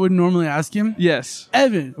question I wouldn't normally ask him? Yes.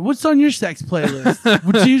 Evan, what's on your sex playlist?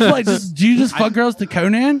 Would you do you just fuck girls to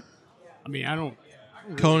Conan? I mean, I don't.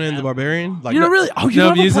 Conan the Barbarian. Like You don't really? Oh, you No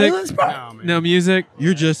don't have music? a playlist, bro? No, man. No music.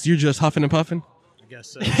 you're just huffing and puffing. I guess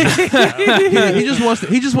so. he just wants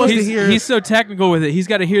to hear. He's so technical with it. He's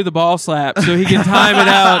got to hear the ball slap so he can time it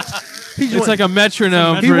out. It's like a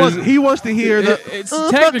metronome. he wants to hear the. It's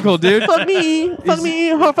technical, dude. Fuck me hard.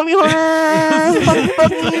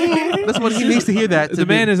 That's what he needs to hear. That The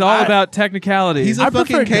man is all about technicality. He's I a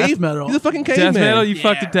fucking prefer death cave metal. He's a fucking death caveman. metal. You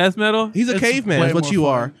fucked a death metal. He's a It's caveman. way Is what more you fun.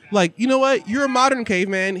 are. Like, you know what? You're a modern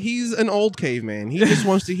caveman. He's an old caveman. He just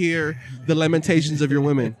wants to hear the lamentations of your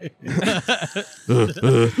women.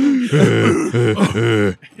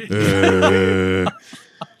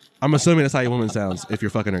 I'm assuming that's how your woman sounds if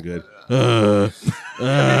you're fucking her good.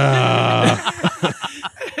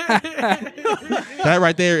 That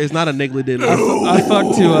right there is not a niggly diddly. I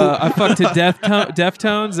fucked to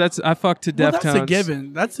Deftones. I fucked to Well, Deftones. that's a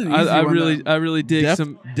given. That's an easy I one. really dig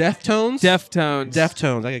some Deftones? Deftones.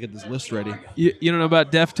 Deftones. I gotta get this list ready. You don't know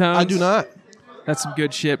about Deftones? I do not. That's some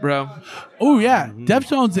good shit, bro. Oh yeah,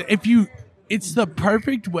 Deftones. It's the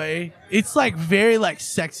perfect way. It's like very like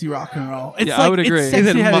sexy rock and roll. It's Yeah, like, I would agree. It's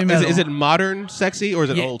sexy heavy metal. Is it modern sexy or is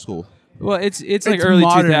it Yeah. old school? Well, it's like It's early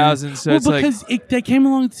modern. 2000s, so well, it's like because they came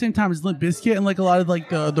along at the same time as Limp Bizkit and like a lot of like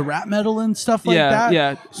the rap metal and stuff like that.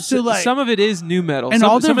 yeah. So like some of it is new metal. and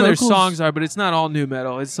all their some of their vocals- songs are, but it's not all new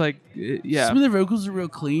metal. It's like yeah. some of their vocals are real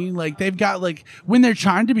clean. Like they've got like when they're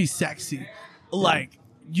trying to be sexy, like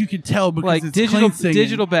you could tell because Like it's digital clean singing.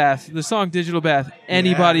 digital bath, the song Digital Bath.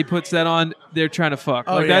 Anybody puts that on, they're trying to fuck.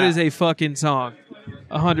 Oh, Like that yeah. is a fucking song,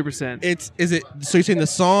 100%. Is it? So you're saying the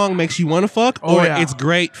song makes you want to fuck, Oh, or yeah. it's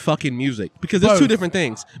great fucking music? Because there's Both. two different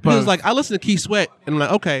things. Because Both. like I listen to Key Sweat and I'm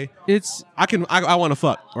like, okay, It's I want to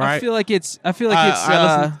fuck, right? I feel like it's I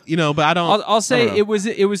listen, but I don't. I'll say I don't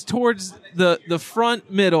know. it was towards the front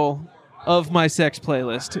middle of my sex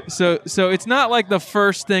playlist. So it's not like the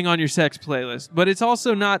first thing on your sex playlist, but it's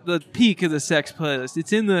also not the peak of the sex playlist.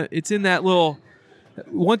 It's in that little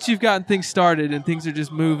once you've gotten things started and things are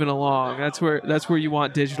just moving along. That's where you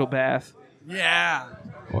want Digital Bath. Yeah.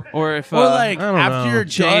 Or if Or like I don't after know. you're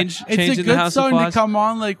Change done, it's in a the good House of song to Flies. come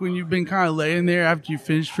on like when you've been kind of laying there after you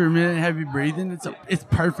finish for a minute, heavy breathing. It's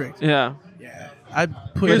perfect. yeah. Yeah, I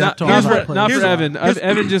put Here's it not- up to here's all my what- playlist. Not Here's for what- Evan. here's-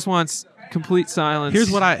 Evan just wants complete silence. Here's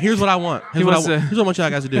what I want. Here's what I want. Here's what I want y'all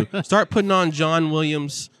guys to do. Start putting on John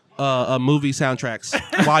Williams movie soundtracks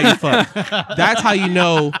while you fuck. That's how you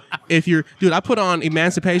know if you're. Dude, I put on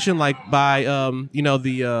Emancipation like by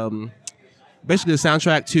basically the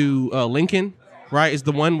soundtrack to Lincoln. Right, is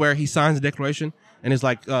the one where he signs the Declaration and it's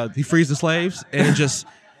like he frees the slaves and it just.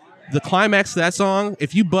 The climax to that song,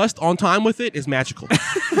 if you bust on time with it, is magical.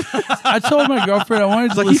 I told my girlfriend I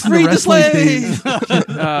wanted to Like he listen to freed the wrestling slaves. themes. I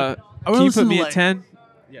Can you wanna put listen me to, at like- 10?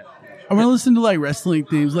 I want to listen to like wrestling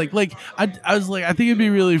themes. Like I was like, I think it'd be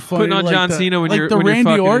really funny. Putting on like John the, Cena when like you're the when you're Randy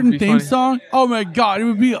fucking would Orton be theme funny. song. Oh my god, it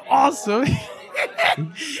would be awesome.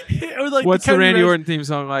 Or like What's the Cody Randy Rhodes- Orton theme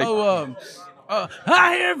song like?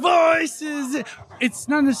 I hear voices. It's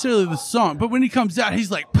not necessarily the song, but when he comes out, he's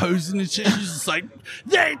like posing and shit. He's just like,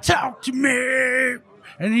 they talk to me,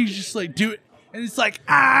 and he's just like, do it, and it's like,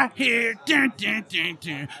 I hear dun dun dun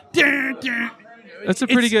dun dun dun. That's a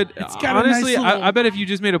pretty good. It's got a Honestly, nice little- I bet if you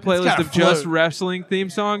just made a got playlist a of just float. wrestling theme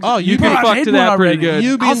songs, Oh, you you could could- I fuck made to one that pretty already. good.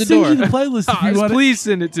 You be I'll in the send door. you the playlist if you want Please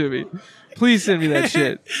send it to me. Please send me that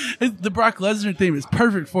shit. it. The Brock Lesnar theme is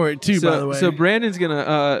perfect for it too. by the way, So Brandon's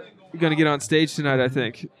gonna get on stage tonight. I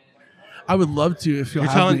think. I would love to if you'll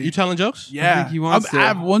have me. You telling jokes? Yeah, I think he wants I to.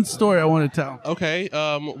 have one story I want to tell. Okay.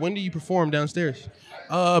 When do you perform downstairs?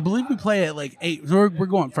 I believe we play at like 8. We're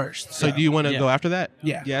going first. So do you want to go after that?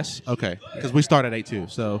 Yeah. Yes. Okay. Because we start at 8 too.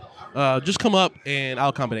 So just come up and I'll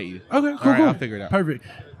accommodate you. Okay, cool, All right, cool. I'll figure it out. Perfect.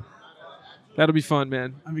 That'll be fun,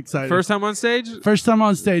 man. I'm excited. First time on stage. First time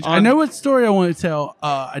on stage. I know what story I want to tell.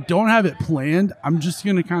 I don't have it planned. I'm just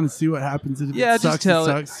gonna kind of see what happens. And if Yeah, it sucks, just tell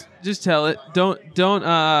it it. sucks. Just tell it. Don't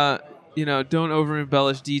don't over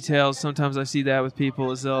embellish details. Sometimes I see that with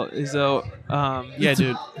people as though Yeah,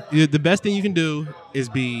 dude. The best thing you can do is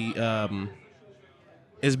be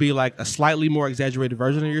like a slightly more exaggerated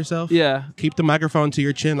version of yourself. yeah. Keep the microphone to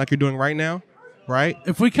your chin like you're doing right now. Right?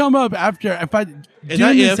 If we come up after, if I do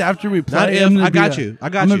not this if, after we play, Not I'm if. gonna I be got a- you. I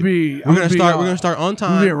got I'm you. gonna be. We're gonna start on I'm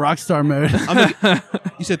gonna be a time. rock star mode.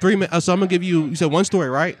 You said 3 minutes. So I'm gonna give you. You said one story,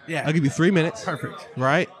 right? Yeah. I'll give you 3 minutes. Perfect.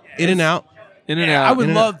 Right? In and out. In and Yeah, out. I would In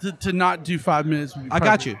and love to not do 5 minutes. Would be I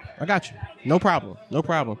got perfect. you. I got you. No problem. No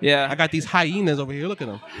problem. Yeah. I got these hyenas over here. Look at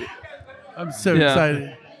them. I'm so Yeah.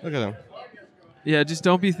 excited. Look at them. Yeah, just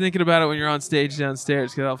don't be thinking about it when you're on stage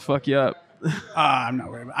downstairs, because that'll fuck you up. I'm not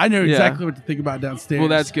worried about it. I know Yeah. exactly what to think about downstairs. Well,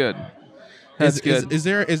 that's good. That's Is, good.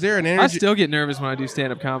 is there an I energy? still get nervous when I do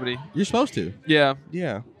stand-up comedy. You're supposed to. Yeah.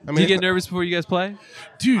 Yeah. I Do you it's get nervous before you guys play?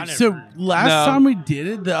 Dude, so last No. time we did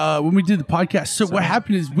it, when we did the podcast, so what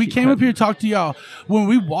happened is we came up here to talk to y'all. When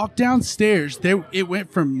we walked downstairs, it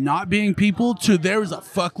went from not being people to there was a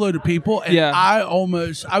fuckload of people, and Yeah. I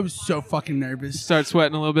was so fucking nervous. Start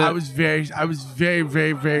sweating a little bit. I was very,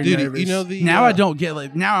 very, very Dude, nervous. you know the, now I don't get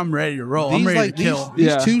like now I'm ready to roll. I'm ready to kill. These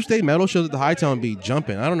Yeah. Tuesday metal shows at the Hightown be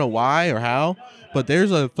jumping. I don't know why or how, but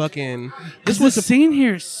there's a fucking. This the scene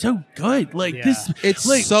here is so good. Like this, It's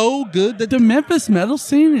like so good that the Memphis metal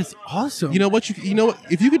scene is awesome. you know what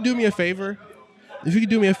if you could do me a favor,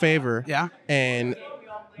 Yeah. and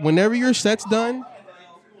whenever your set's done,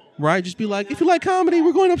 right, just be like, if you like comedy,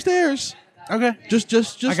 we're going upstairs. Okay.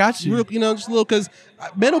 Just I got you. real, just a little, because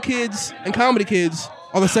metal kids and comedy kids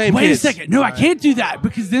are the same Wait kids. a second. No, I can't do that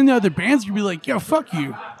because then the other bands would be like, yo, fuck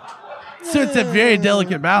you. So it's a very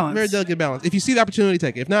delicate balance. Very delicate balance. If you see the opportunity,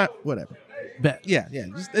 take it. If not, whatever. Bet. Yeah.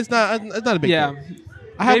 It's not a big yeah. deal.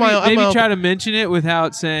 I have my own. Maybe try to mention it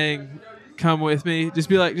without saying, "Come with me." Just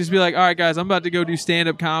be like, all right, guys, I'm about to go do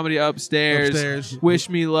stand-up comedy upstairs. Wish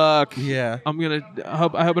me luck. Yeah. I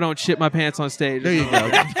hope I don't shit my pants on stage. There you go.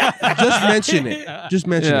 Just mention it. Just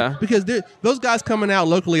mention Yeah. it. Because those guys coming out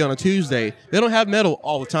locally on a Tuesday, they don't have metal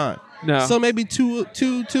all the time. No. So maybe two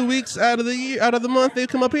weeks out of the month they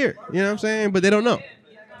come up here. You know what I'm saying? But they don't know.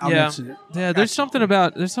 I'll yeah. mention it. Yeah. There's something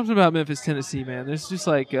about Memphis, Tennessee, man. There's just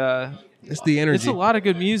like It's the energy. it's a lot of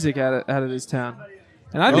good music out of this town,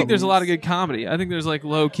 and I think there's a lot of good comedy. I think there's like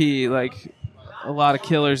low key like a lot of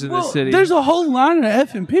killers in this city. There's a whole line of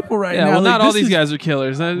effing people right yeah, now. well, Like, not all this these is- guys are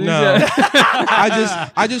killers. No,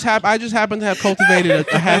 I just happen to have cultivated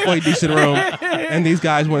a halfway decent room, and these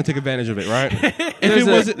guys want to take advantage of it, right?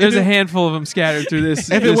 There's a handful of them scattered through this.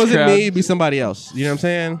 If it this wasn't crowd. me, it'd be somebody else. You know what I'm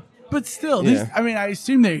saying? But still, Yeah. I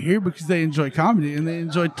assume they're here because they enjoy comedy and they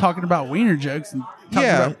enjoy talking about wiener jokes and talking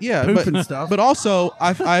about poop and stuff. But also,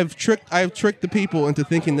 I've tricked the people into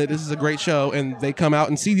thinking that this is a great show, and they come out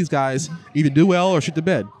and see these guys either do well or shit the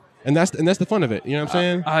bed, and that's the fun of it. You know what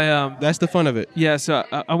I'm saying? That's the fun of it. Yeah, so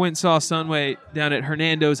I went and saw Sunway down at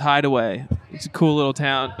Hernando's Hideaway. It's a cool little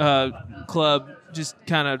town club, just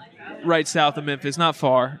kind of right south of Memphis, not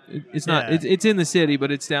far. It's not. It's in the city, but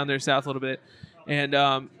it's down there south a little bit, and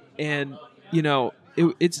you know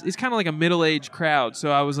it's kind of like a middle-aged crowd.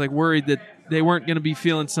 So I was like worried that they weren't going to be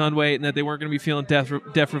feeling Sunway and that they weren't going to be feeling Death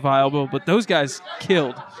Revival, but those guys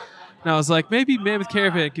killed. And I was like, maybe Mammoth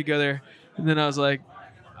Caravan could go there, and then I was like,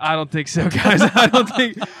 I don't think so, guys. I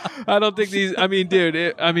don't think these. I mean,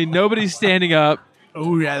 dude. Nobody's standing up.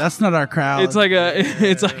 oh yeah, that's not our crowd. It's like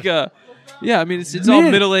a. Yeah, I mean, it's all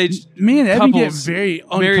middle-aged. Me and Evan get couples, very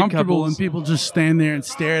married uncomfortable couples. when people just stand there and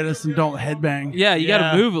stare at us and don't headbang. Yeah, you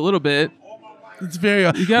got to move a little bit. It's very.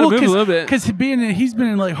 You gotta move a little bit. Because he's been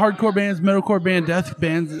in like hardcore bands, metalcore bands,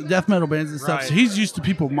 death metal bands and stuff. Right. So he's used to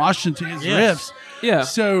people moshing to his riffs. Yeah.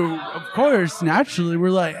 So of course, naturally,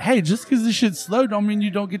 we're like, hey, just because this shit's slow, don't mean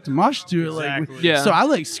you don't get to mosh to it. Exactly. Like, Yeah. So I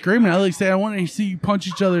like screaming. I like saying, I want to see you punch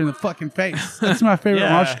each other in the fucking face. That's my favorite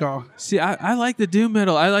Yeah. mosh call. See, I like the doom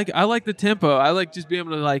metal. I like the tempo. I like just being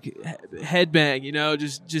able to like headbang. You know,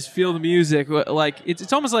 just feel the music. Like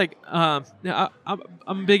it's almost like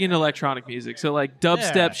I'm big into electronic music. So like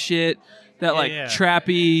dubstep Yeah. shit, that like yeah.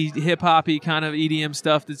 trappy, hip hoppy kind of EDM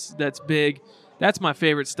stuff. That's big. That's my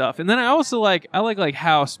favorite stuff. And then I also like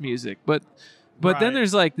house music, but then Right.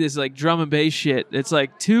 there's like this like drum and bass shit. It's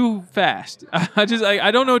like too fast. I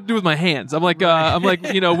don't know what to do with my hands. I'm like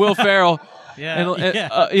Will Ferrell. Yeah.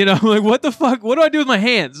 And, like what the fuck? What do I do with my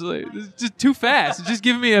hands? Like, it's just too fast. It's just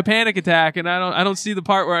giving me a panic attack, and I don't see the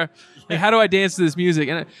part where. Like, how do I dance to this music?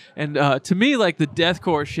 And to me, like the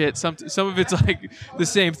deathcore shit, some of it's like the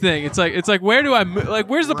same thing. It's like where do I like?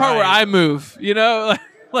 Where's the part where Right. I move? You know,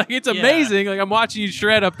 like it's amazing. Like I'm watching you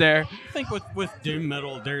shred up there. I think with doom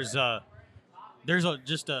metal, there's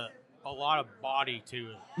just a lot of body to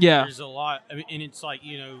it. Yeah. There's a lot, I mean, and it's like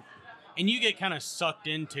and you get kind of sucked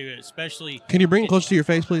into it, especially. Can you bring it closer to your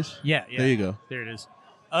face, please? Yeah. There you go. There it is.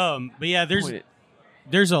 But yeah, Point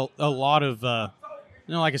there's it. a lot of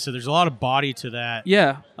like I said, there's a lot of body to that.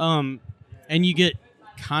 Yeah, And you get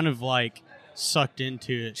kind of like sucked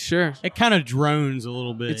into it. sure. It kind of drones a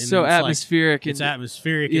little bit. It's and so like- atmospheric. it's and,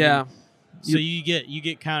 atmospheric. Yeah. So you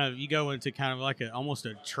go into kind of like almost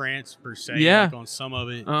a trance per se. Yeah. Like on some of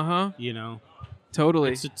it. Uh-huh.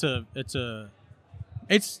 Totally.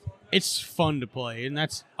 It's fun to play, and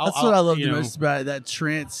that's What I love the most about it. That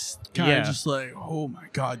trance kind of just like, oh my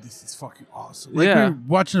god, this is fucking awesome. Like Yeah. we were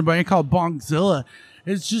watching a band called Bongzilla.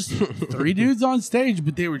 It's just three dudes on stage,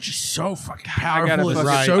 but they were just so fucking I gotta, powerful. fucking-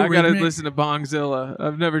 It's so I gotta rhythmic. listen to Bongzilla.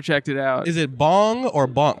 I've never checked it out. Is it bong or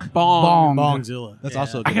bonk? Bong. Bongzilla. That's Yeah.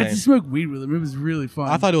 also a I good got name. to smoke weed with him. It was really fun.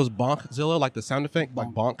 I thought it was bonkzilla, like the sound effect, like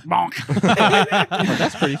bonk. Bonk. Oh,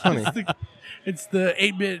 that's pretty funny. It's the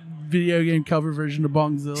 8-bit video game cover version of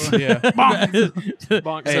Bongzilla. Yeah.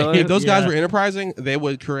 Bongzilla. Hey, if those guys Yeah. were enterprising, they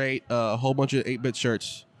would create a whole bunch of 8-bit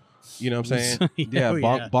shirts. You know what I'm saying? Yeah,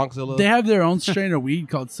 yeah. Bonkzilla. They have their own strain of weed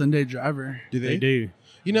called Sunday Driver. Do they? They do.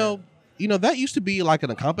 You know that used to be like an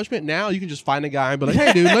accomplishment. Now you can just find a guy and be like,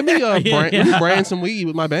 "Hey, dude, let me let me brand some weed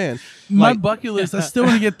with my band." My Like, bucket list, I still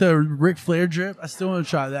want to get the Ric Flair drip. I still want to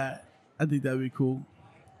try that. I think that'd be cool.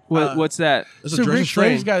 What's that? it's So a Ric strain.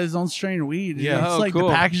 Flair's got his own strain of weed. Yeah. It's Oh, like cool.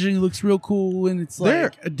 the packaging looks real cool, and it's There-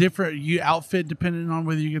 like a different outfit depending on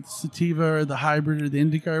whether you get the sativa or the hybrid or the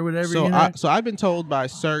indica or whatever. So, you know? so I've been told by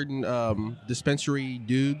certain dispensary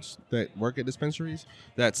dudes that work at dispensaries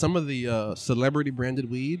that some of the celebrity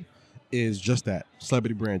branded weed is just that,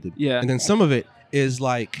 celebrity branded. Yeah. And then some of it is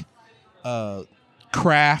like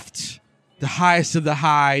craft, the highest of the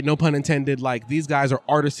high, no pun intended. Like these guys are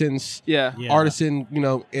artisans, Yeah. Yeah. artisan,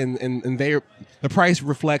 and the price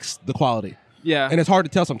reflects the quality. Yeah. And it's hard to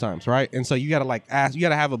tell sometimes, right? And so you gotta like ask, you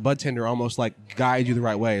gotta have a bud tender almost like guide you the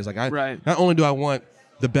right way. It's like Right. not only do I want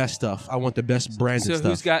the best stuff, I want the best branded So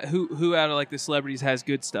stuff. who's got who out of like the celebrities has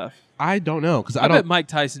good stuff? I don't know because I bet Mike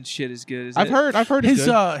Tyson's shit is good. I've heard it's his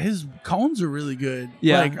good. his cones are really good.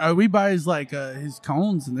 Yeah. Like we buy his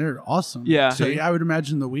cones and they're awesome. Yeah. So See? I would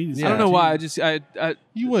imagine the weed is. I don't know good, why. too.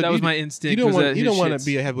 You would. That was you- my instinct. You don't was want. that You his don't want shit's- to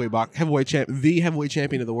be a the heavyweight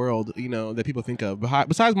champion of the world. You know that people think of.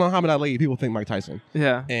 Besides Muhammad Ali, people think Mike Tyson.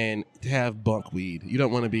 Yeah. And to have bunk weed, you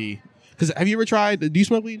don't want to be. Because have you ever tried? Do you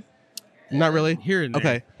smoke weed? Not really. Here and there.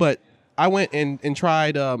 Okay, but I went and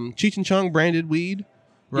tried Cheech and Chong branded weed,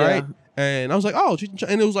 right? Yeah. And I was like, oh, Cheech and Chong,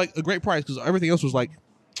 and it was like a great price because everything else was like,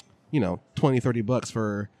 $20-$30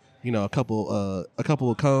 for a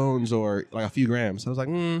couple of cones or like a few grams. I was like,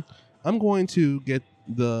 I'm going to get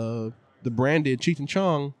the branded Cheech and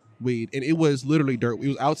Chong weed, and it was literally dirt. It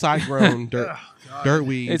was outside grown dirt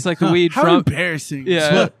weed. It's like the weed How from embarrassing.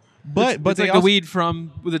 Yeah. but it's they like also, the weed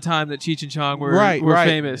from the time that Cheech and Chong were right.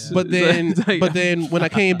 famous. But It's then like- when I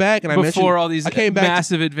came back and I mentioned before all these I came back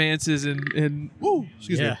massive advances in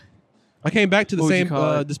excuse me. Yeah. I came back to the what would you same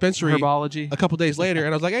call it? dispensary herbology. a couple days later,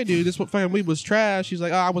 and I was like, "Hey, dude, this fucking weed was trash." She's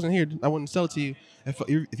like, "Oh, I wasn't here. I wouldn't sell it to you.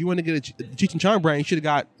 If you want to get a Cheech and Chong brand, you should have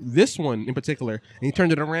got this one in particular." And he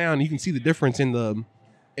turned it around. And you can see the difference in the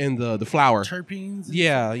flower. Terpenes.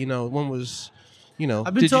 Yeah, one was, I've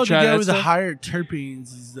been Did you told to try go that with the stuff? higher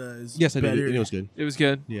terpenes. Is yes, I better. did. And it was good. It was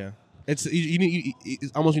good. Yeah, it's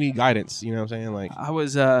it's almost you need guidance. You know what I'm saying? Like, I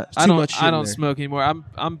was too I don't much shit I in don't there. smoke anymore. I'm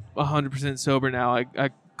 100% sober now. I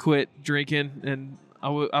quit drinking and I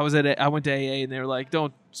went to AA and they were like,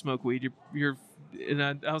 "Don't smoke weed. You're And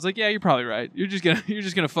I was like, yeah, you're probably right. You're just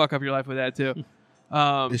gonna fuck up your life with that too.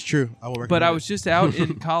 It's true. I will recommend But I it. was just out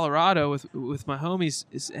in Colorado with my homies,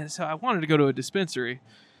 and so I wanted to go to a dispensary.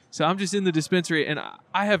 So I'm just in the dispensary, and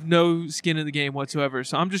I have no skin in the game whatsoever.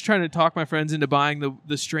 So I'm just trying to talk my friends into buying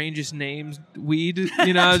the strangest names weed.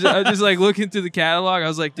 You know, I was just like looking through the catalog. I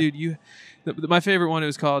was like, dude, my favorite one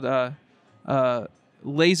was called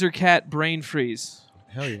Laser Cat Brain Freeze.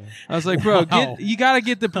 Hell yeah. I was like, bro, Wow. you got to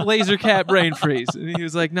get the Laser Cat Brain Freeze. And he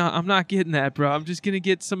was like, no, I'm not getting that, bro. I'm just going to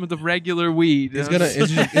get some of the regular weed. It's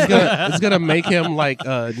gonna make him like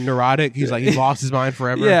neurotic. He's like, he's lost his mind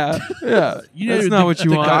forever. Yeah. That's not what you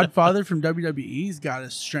the want. Godfather from WWE's got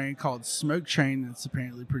a strain called Smoke Train that's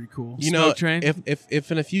apparently pretty cool. You know, Smoke train?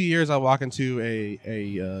 if in a few years I walk into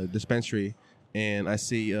a dispensary and I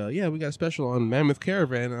see, we got a special on Mammoth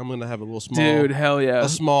Caravan, I'm gonna have a little small, Dude, hell yeah. a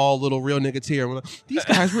small little real nigga tear. I'm like, these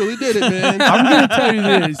guys really did it, man. I'm gonna tell you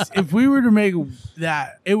this: if we were to make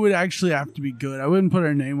that, it would actually have to be good. I wouldn't put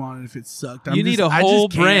our name on it if it sucked. You need a whole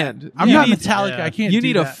brand. I'm You not need- Metallica. yeah. I can't. You do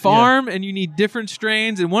need a that. farm, and you need different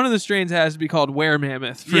strains, and one of the strains has to be called Were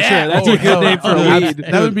Mammoth for Yeah. sure. That's Oh, a good hell, name for oh, a that's- weed.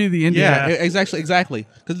 That would be the indie. Yeah, exactly.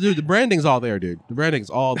 Because dude, the branding's all there, dude. The branding's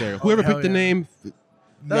all there. Whoever hell picked the yeah. name,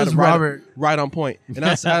 That got was it right, Robert. right on point. And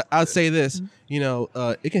I'd say this, you know,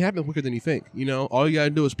 it can happen quicker than you think. You know, all you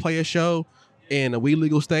gotta do is play a show in a weed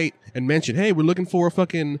legal state and mention, hey, we're looking for a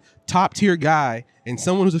fucking top tier guy, and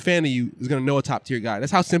someone who's a fan of you is gonna know a top tier guy.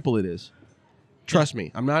 That's how simple it is. Trust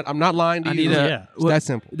me, I'm not lying to I you. need a. Yeah. It's that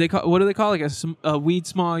simple. What do they call it? Like a weed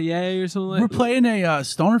sommelier or something like We're that? playing a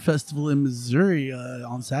stoner festival in Missouri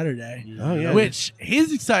on Saturday. Oh yeah, Which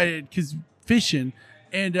he's excited because fishing,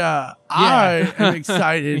 and I am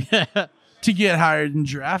excited to get hired in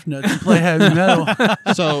Giraffe Nuts and play heavy metal.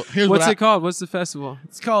 So here's What's what it called? What's the festival?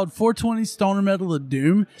 It's called 420 Stoner Metal of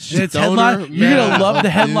Doom. And it's Stoner headline. You're gonna Metal love the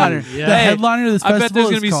of headliner. Doom. The Yeah. headliner of this I festival bet there's is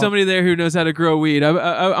going to be called- somebody there who knows how to grow weed. I'm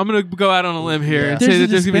going to go out on a limb here and There's say a that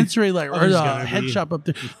there's going to dispensary like or there's a gonna head be. shop up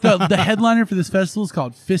there. The headliner for this festival is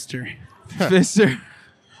called Fister. be Fister.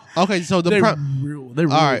 Okay, so the They pro- rule. They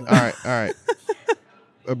rule. all right.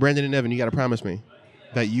 Brandon and Evan, you got to promise me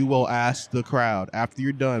that you will ask the crowd after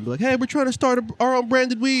you're done, be like, "Hey, we're trying to start our own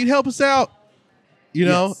branded weed. Help us out." You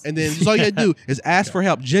know, Yes. and then just all you got to do is ask for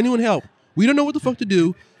help, genuine help. We don't know what the fuck to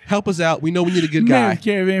do. Help us out. We know we need a good guy. Mammoth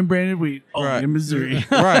Caravan branded weed. Oh, Right. in Missouri.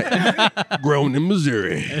 Right, grown in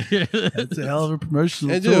Missouri. That's a hell of a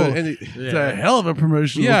promotional And tool. dude, and It's a hell of a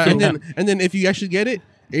promotional yeah, tool. and then if you actually get it,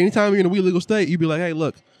 anytime you're in a weed legal state, you'd be like, "Hey,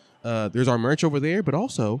 look, there's our merch over there, but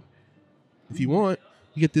also, if you want,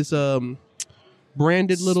 you get this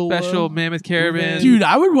branded little Special Mammoth Caravan. Dude,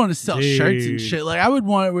 I would want to sell Dude. shirts and shit. Like, I would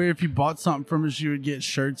want it where if you bought something from us, you would get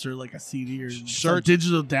shirts or like a CD or some Shirt.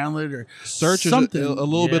 digital download or search is something. a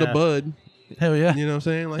little bit of Yeah. bud. Hell yeah. You know what I'm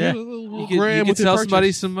saying? Like Yeah. a little You could, gram you could with your sell somebody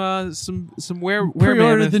purchase. some Were Pre-order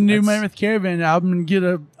Mammoth. the new That's- Mammoth Caravan album and get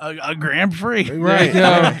a gram free. Right.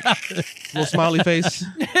 There you go. Little smiley face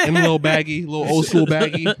and a little baggy, little old school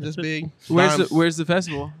baggy, this big. Where's the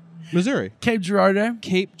festival? Missouri? Cape Girardeau.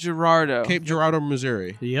 Cape Girardeau. Cape Girardeau,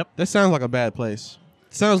 Missouri. Yep. That sounds like a bad place.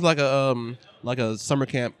 Sounds like a summer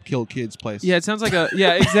camp kill kids place. Yeah, it sounds like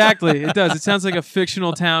exactly. It does. It sounds like a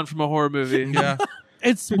fictional town from a horror movie. Yeah.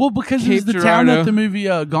 It's because it Cape was the town Girardeau. that the movie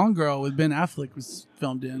Gone Girl with Ben Affleck was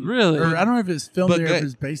filmed in. Really? Or I don't know if it was filmed But there or that- if it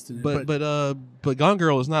was based in it. But Gone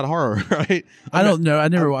Girl is not a horror, right? I don't know. I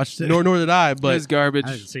never watched it. Nor did I. But But it's garbage.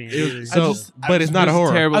 I haven't seen it. it either. was, so, just- I but it's not a It was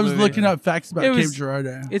horror. terrible I was movie. looking up facts about It Cape was-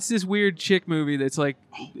 Girardeau. It's this weird chick movie that's like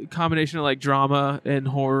a combination of like drama and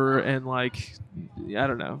horror and like I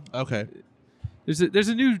don't know. Okay. There's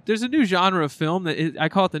a new genre of film that I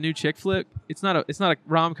call it the new chick flick. It's not a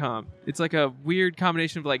rom-com. It's like a weird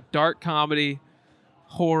combination of like dark comedy,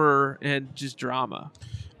 horror, and just drama.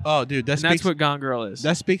 Oh, dude, And that's what Gone Girl is.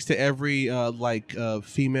 that speaks to every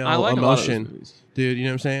female I like a lot of those emotion, movies. dude. You know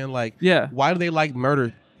what I'm saying? Like, Yeah. why do they like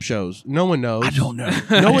murder shows? No one knows. I don't know.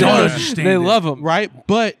 No one don't knows. understand They it. love them. Right?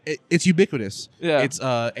 But it's ubiquitous. Yeah. It's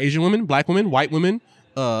Asian women, black women, white women,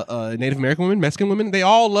 Native American women, Mexican women. They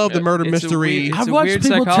all love the murder It's a mystery. weird- I've a watched weird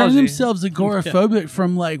people turn psychology. themselves agoraphobic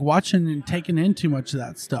from like watching and taking in too much of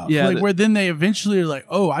that stuff. Yeah, like the- where then they eventually are like,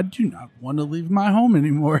 "Oh, I do not want to leave my home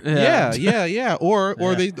anymore." Yeah. Or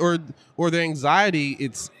their anxiety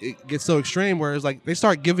it gets so extreme where it's like they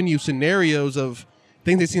start giving you scenarios of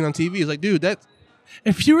things they've seen on TV. It's like, dude, that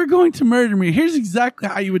If you were going to murder me, here's exactly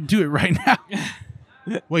how you would do it right now.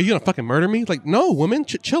 well, you gonna fucking murder me? It's like, no, woman,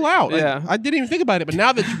 chill out. Like, Yeah. I didn't even think about it, but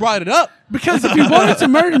now that you brought it up, Because if you wanted to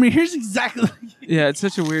murder me, here's exactly. Yeah, it's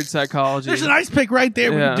such a weird psychology. There's an ice pick right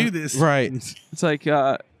there. Yeah. We can do this. right? It's like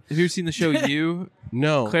have you ever seen the show You?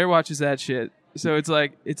 No. Claire watches that shit. So it's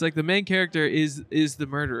like the main character is the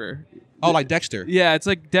murderer. Oh, like Dexter. Yeah, it's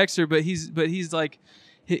like Dexter, but he's like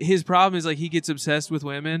his problem is like he gets obsessed with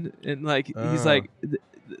women and like he's like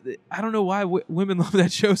I don't know why women love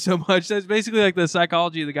that show so much. That's basically like the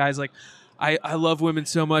psychology of the guy's like I love women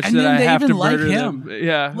so much And that then I they have even to like murder him. them.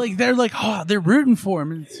 Yeah, Like they're like, oh, they're rooting for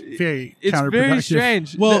him. And it's very counterproductive.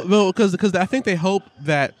 strange. Well, because I think they hope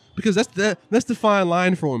that because that's the fine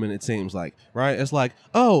line for women. It seems like, right? It's like,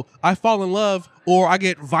 oh, I fall in love or I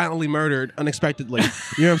get violently murdered unexpectedly.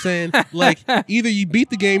 You know what I'm saying? Like either you beat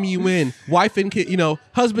the game, you win. Wife and kid,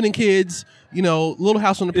 husband and kids, Little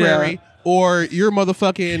House on the Prairie. Yeah. Or you're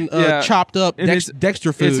motherfucking chopped up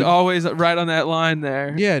Dexter food. It's always right on that line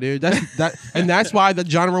there. Yeah, dude. That's why the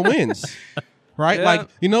genre wins. Right? Yeah. Like,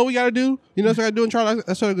 you know what we gotta do? You know what we gotta do in Charlotte?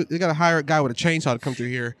 That's why they gotta hire a guy with a chainsaw to come through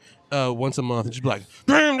here once a month and just be like,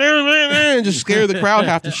 and just scare the crowd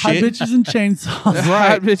half the Hot shit. bitches and chainsaws.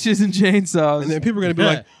 Hot bitches and chainsaws. And then people are gonna be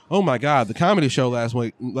like, oh my god, the comedy show last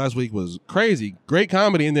week was crazy. Great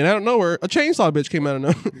comedy, and then out of nowhere, a chainsaw bitch came out of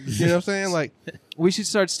nowhere. You know what I'm saying? Like, we should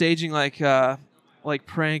start staging like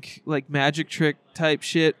prank, like magic trick type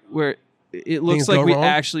shit where it looks Things like go we wrong?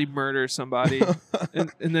 actually murder somebody, and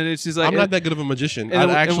then it's just like I'm not that good of a magician. and,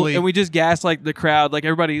 I'd we just gas like the crowd, like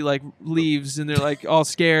everybody like leaves and they're like all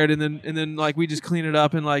scared, and then like we just clean it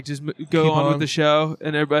up and like just go Keep on on. with the show,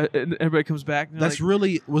 and everybody comes back. And they're that's like,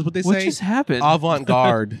 really was what they what say. just happened?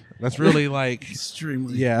 Avant-garde. That's really like.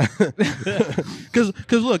 Extremely. Yeah, because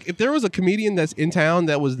look, if there was a comedian that's in town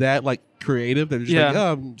that was that like creative, they're just like,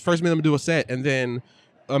 oh, first minute I'm gonna do a set, and then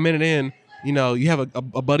a minute in, you have a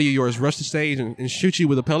buddy of yours rush the stage and shoot you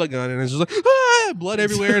with a pellet gun, and it's just like blood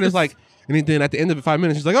everywhere, and it's like, and then at the end of the 5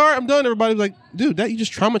 minutes, he's like, all right, I'm done. Everybody's like, dude, that you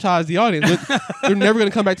just traumatized the audience. They're never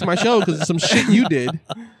gonna come back to my show because of some shit you did.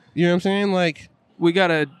 You know what I'm saying? Like, we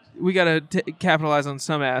gotta capitalize on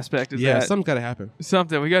some aspect of yeah, that. something's gotta happen.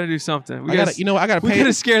 Something we gotta do something. I gotta We pay.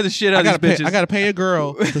 gotta scare the shit out of these bitches. I gotta pay a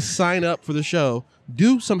girl to sign up for the show,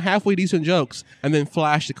 do some halfway decent jokes, and then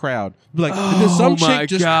flash the crowd. Be like, and then some my chick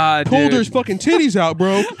just God, pulled dude. her fucking titties out,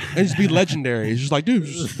 bro, and just be legendary. It's just like, dude,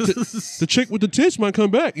 the chick with the tits might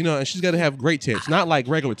come back, and she's got to have great tits, not like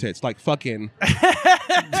regular tits, like fucking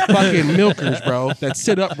milkers, bro, that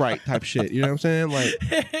sit upright type shit. You know what I'm saying?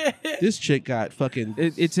 Like, this chick got fucking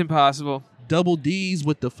It's impossible. double D's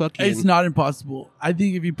with the fucking. It's not impossible. I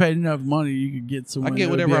think if you paid enough money, you could get someone. I get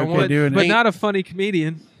that would whatever be I okay want, doing But it. not a funny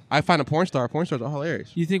comedian. I find a porn star. Porn stars are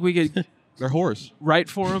hilarious. You think we could They're whores, write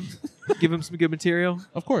for him, give him some good material?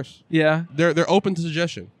 of course. Yeah. They're open to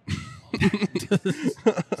suggestion.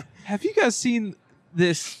 Have you guys seen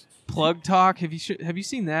this Plug Talk? Have you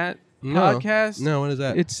seen that No. podcast? No, what is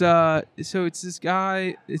that? It's so it's this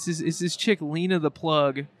guy. It's this chick Lena the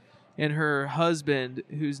Plug, and her husband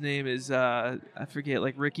whose name is I forget,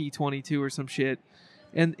 like Ricky 22 or some shit.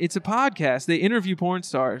 And it's a podcast. They interview porn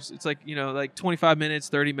stars. It's like, like 25 minutes,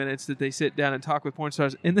 30 minutes that they sit down and talk with porn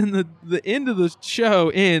stars. And then the end of the show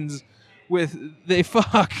ends with they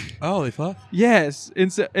fuck. Oh, they fuck? Yes.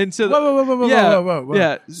 And so Whoa.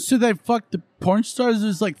 yeah. So they fucked the porn stars.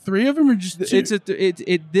 There's like three of them, or just two? This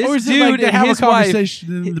Or is it dude like they and have a his wife.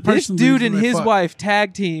 conversation and the This person dude leaves and they his fuck? wife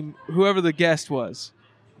tag team whoever the guest was.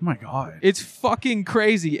 Oh my god! It's fucking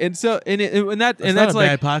crazy. And so that's not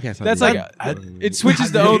like a bad podcast. that's idea. like it switches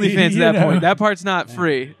to OnlyFans at that point. That part's not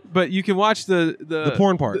free, but you can watch the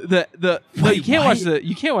porn part. No, you can't watch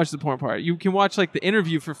the porn part. You can watch like the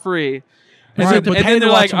interview for free. And, Right, then, but and pay then to they're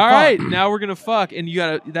watch like, them "All fuck." right, now we're gonna fuck," and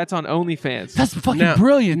that's on OnlyFans. That's fucking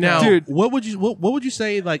brilliant, Now, though. Dude. what would you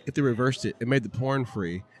say like if they reversed it and made the porn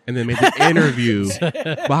free and then made the interview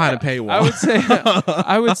behind a paywall?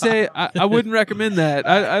 I would say I wouldn't recommend that.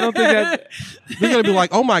 I don't think that. They're gonna be like,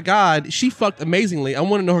 "Oh my god, she fucked amazingly. I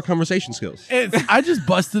want to know her conversation skills." I just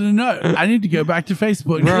busted a nut. I need to go back to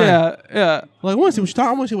Facebook. Yeah. Like, I want to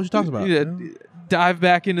see what she talks about. Yeah. Dive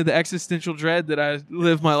back into the existential dread that I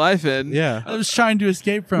live my life in. Yeah. I was trying to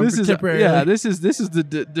escape from This is temporarily. this is the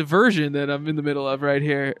diversion that I'm in the middle of right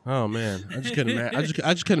here. Oh man, I just couldn't. I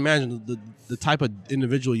just couldn't imagine the type of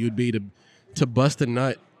individual you'd be to bust a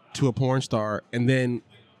nut to a porn star and then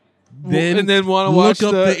want to look watch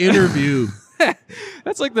up the interview.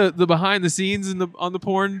 That's like the behind the scenes on the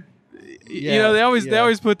porn. Yeah, they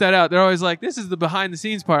always put that out. They're always like, "This is the behind the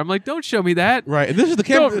scenes part." I'm like, "Don't show me that. Right. And this is the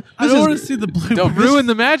camera. I don't want to see the blue. Don't ruin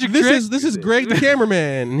the magic trick." This is Greg the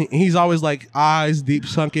cameraman. He's always like eyes deep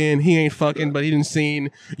sunken. He ain't fucking, but he didn't seen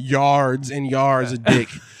yards and yards of dick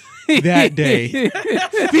that day.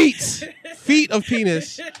 Feet of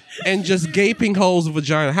penis and just gaping holes of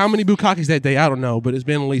vagina. How many bukakis that day? I don't know, but it's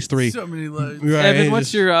been at least 3. So many loads. Right, Evan, and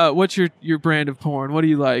what's just your brand of porn? What do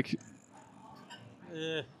you like?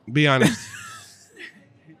 be honest?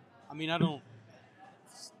 mean, I don't.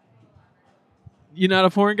 You not a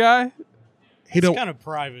porn guy? He It's don't. kind of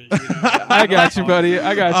private. I got you, buddy.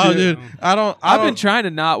 I got you. Oh, dude, I don't. I've been trying to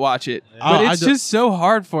not watch it, but I it's don't- just so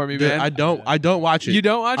hard for me, Dude, man. I don't watch it. You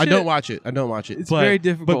don't watch I it? don't watch it. I don't watch it. It's But- very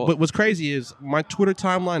difficult. But what's crazy is my Twitter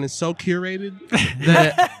timeline is so curated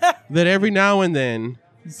that every now and then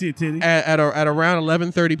You see a titty? at around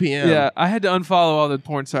 11:30 p.m. Yeah, I had to unfollow all the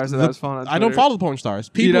porn stars that I was following on I don't Twitter. follow the porn stars.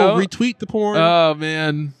 People You don't? retweet the porn, Oh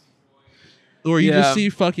man, or you yeah. just see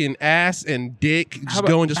fucking ass and dick just about-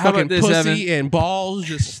 going, just how fucking about this, pussy Evan? and balls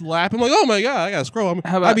just slap. I'm like, oh my god, I gotta scroll.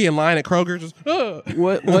 How about- I'd be in line at Kroger, just.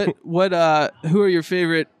 what? Who are your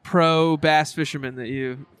favorite pro bass fishermen that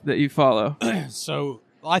you follow? So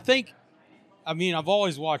I think, I mean, I've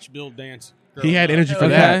always watched Bill dance. He had energy for Okay.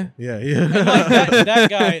 that. Yeah, yeah. And like that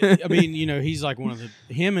guy. I mean, he's like one of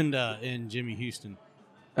him and Jimmy Houston.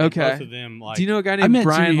 Okay. Both of them. Like, Do you know a guy I named met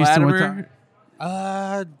Brian Jimmy Houston one Latimer? time.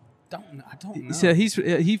 I don't know. So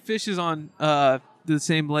he fishes on the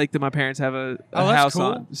same lake that my parents have a Oh, that's house cool.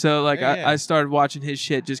 on. So like Yeah, yeah. I started watching his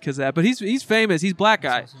shit just because of that. But he's famous. He's black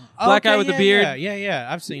guy. Black guy with the beard. Yeah.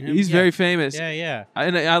 I've seen him. He's Yeah. very famous. Yeah.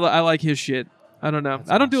 And I like his shit. I don't know. That's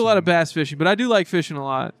I don't do a lot of awesome. bass fishing, but I do like fishing a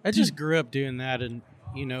lot. I just grew up doing that, and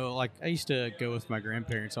like I used to go with my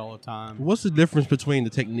grandparents all the time. What's the difference between the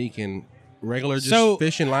technique and regular just So-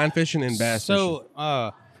 fishing, line fishing, and bass fishing?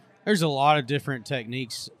 So, there's a lot of different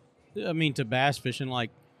techniques. I mean, to bass fishing, like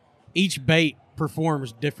each bait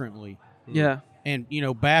performs differently, Yeah. and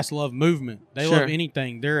bass love movement. They Sure. love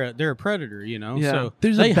anything. They're a predator. Yeah. So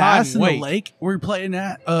There's they a bass hide in and the wait. lake we're playing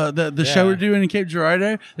at. The show Yeah. we're doing in Cape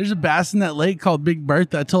Girardeau. There's a bass in that lake called Big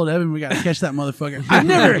Bertha. I told Evan we got to catch that motherfucker. I've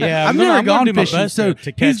never, Yeah, I've I'm gonna never gone do my fishing, best so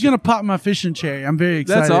to catch he's gonna it. pop my fishing cherry. I'm very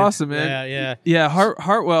excited. That's awesome, man. Yeah.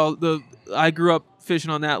 Hartwell, I grew up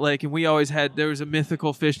fishing on that lake, and we always had, there was a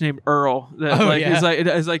mythical fish named Earl that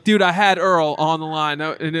it's like, dude, I had Earl on the line,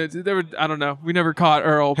 and I don't know, we never caught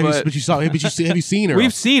Earl, Have but you seen her?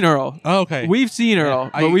 we've seen Earl. Oh, okay. We've seen Earl,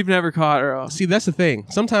 but we've never caught Earl. See, that's the thing.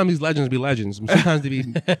 Sometimes these legends be legends. Sometimes they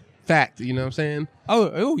be fact. You know what I'm saying?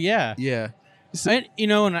 Oh yeah. Yeah. And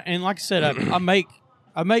and like I said, I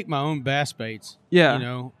make my own bass baits.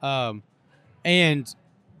 Yeah. And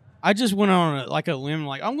I just went on a limb,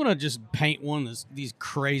 like I'm gonna just paint one of these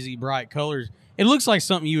crazy bright colors. It looks like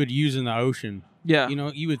something you would use in the ocean. Yeah.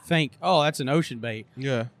 You would think, oh, that's an ocean bait.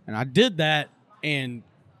 Yeah. And I did that, and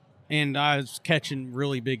I was catching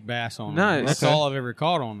really big bass on them. Nice. That's Okay. all I've ever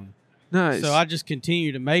caught on them. Nice. So I just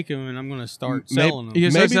continue to make them, and I'm going to start selling them. You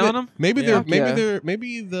gonna start selling them? Maybe Yeah.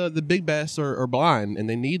 maybe the big bass are blind and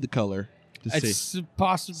they need the color to see. It's a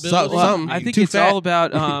possibility. Something. I think Too it's fat. all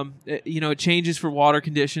about it changes for water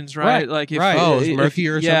conditions, right? Right, Like if right. Oh, it's if-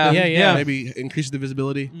 murkier or yeah, something. Yeah. Maybe increase the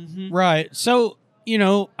visibility. Mhm. Right. So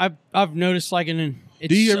I've noticed like Do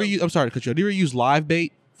you ever use? I'm sorry to cut you. Do you ever use live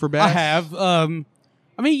bait for bass? I have.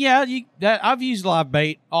 I mean, yeah, I've used live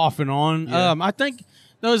bait off and on. Yeah. I think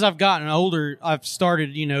those I've gotten older, I've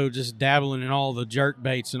started, just dabbling in all the jerk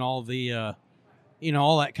baits and all the,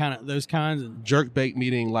 all that kind of those kinds. And, Jerk bait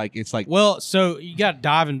meaning like it's like well, so you got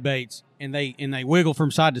diving baits, and they wiggle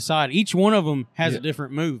from side to side. Each one of them has Yeah. a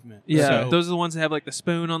different movement. Yeah, So- those are the ones that have like the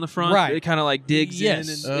spoon on the front. Right. It kind of like digs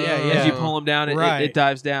Yes. in, and Yeah, as yeah. you pull them down, Right. it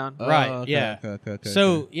dives down. Right, okay, yeah. Okay.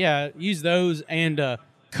 So yeah, use those and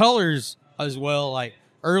colors as well, like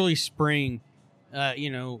early spring,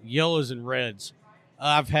 yellows and reds.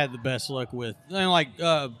 I've had the best luck with. And like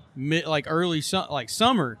early like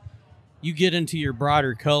summer, you get into your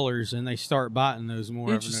brighter colors and they start biting those more.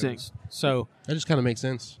 I've Interesting. noticed. So that just kind of makes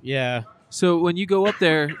sense. yeah, So when you go up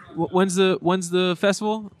there, when's the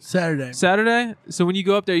festival? Saturday. Saturday. So when you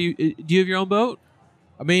go up there, do you have your own boat?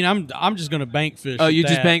 I mean, I'm just gonna bank fish. Oh, at you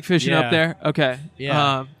just that. bank fishing Yeah. up there? Okay.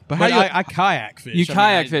 Yeah. But But how you I kayak fish. You I mean,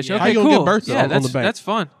 kayak fish. yeah. Okay, How you gonna cool. get Bertha yeah, on that's the bank? that's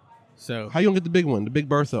fun. So how you gonna get the big one, the big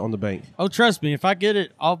Bertha on the bank? oh, trust me, if I get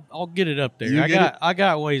it, I'll get it up there. You get I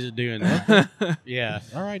got ways of doing that. Yeah,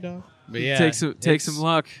 All right, dog. but yeah, take some it's-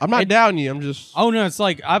 luck. I'm not down you. I'm just. Oh no, it's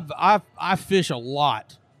like I fish a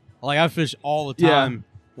lot. Like I fish all the Yeah. time.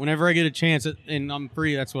 Whenever I get a chance and I'm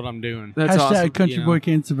free, that's what I'm doing. That's Hashtag awesome. country you know. boy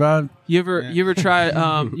can't survive. You ever Yeah. try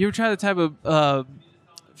the type of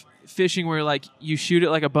fishing where like you shoot it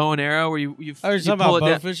like a bow and arrow where you Oh, you're you talking pull about it bow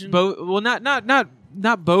down- fishing? Well,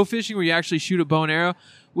 not bow fishing where you actually shoot a bow and arrow,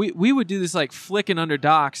 we would do this like flicking under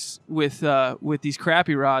docks with these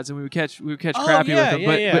crappie rods, and we would catch crappie with them.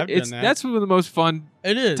 But I've it's done that. that's one of the most fun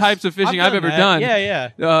It is types of fishing I've ever that. done.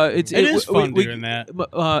 Yeah. It is fun doing that.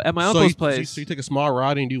 At my uncle's place. So you take a small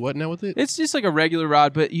rod and you do what now with it? It's just like a regular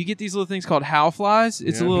rod, but you get these little things called howl flies.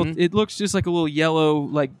 It's a little. It looks just like a little yellow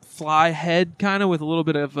like fly head, kind of with a little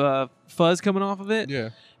bit of fuzz coming off of it. Yeah.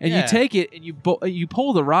 And you take it and you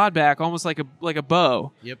pull the rod back almost like a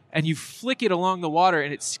bow. Yep. And you flick it along the water,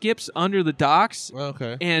 and it skips under the docks.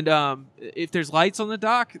 Okay. And if there's lights on the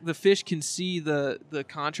dock, the fish can see the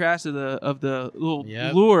contrast of the little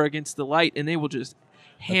lure against the light, and they will just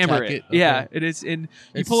hammer Attack it. Okay. Yeah, and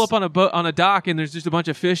you pull up on a dock, and there's just a bunch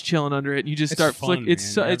of fish chilling under it, and you just start fun, flicking.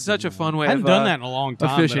 It's such a fun way. I haven't of, done that in a long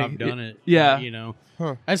time, fishing. but I've done it. Yeah. You know,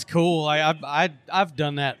 Huh. that's cool. I've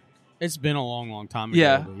done that. It's been a long time ago.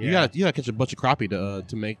 Yeah. but You gotta catch a bunch of crappie to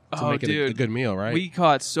make it a good meal, right? We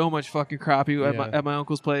caught so much fucking crappie Yeah. at my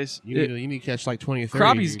uncle's place. you need to catch like 20 or 30.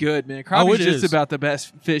 Crappie's good, man. Crappie's it just is. about the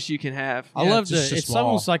best fish you can have. I Yeah, love it's the. just It's small.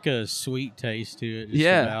 almost like a sweet taste to it. Just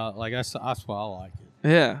Yeah. about. Like that's why I like it.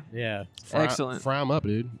 Yeah, Yeah. excellent. Fry them up,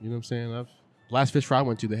 dude. You know what I'm saying? Last fish fry I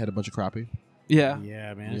went to, they had a bunch of crappie. Yeah.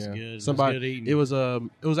 Yeah, man, it's good. It's Somebody, good eating. it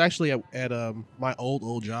was actually at my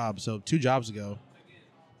old job. So 2 jobs ago.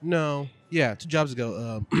 No, yeah, 2 jobs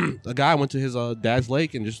ago, a guy went to his dad's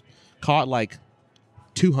lake and just caught like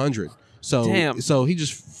 200. So Damn. So he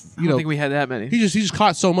just I don't think we had that many. he just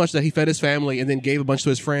caught so much that he fed his family and then gave a bunch to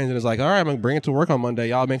his friends and was like, all right, I'm gonna bring it to work on Monday.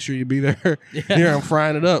 Y'all make sure you be there. Here, I'm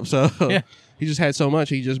frying it up. So he just had so much.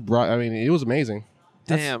 He just brought. I mean, it was amazing.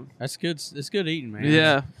 Damn. That's good. It's good eating, man.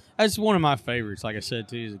 Yeah. That's one of my favorites. Like I said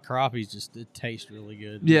too, the crappies just it tastes really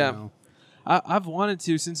good. Yeah. You know? I've wanted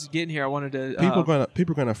to since getting here. I wanted to.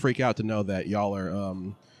 People are gonna freak out to know that y'all are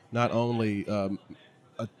not only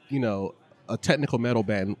a technical metal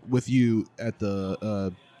band with you at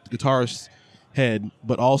the guitarist head,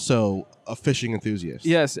 but also a fishing enthusiast.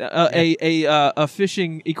 Yes, a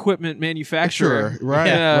fishing equipment manufacturer. Sure, right,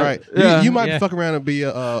 Yeah. right. Yeah. You might Yeah. fuck around and be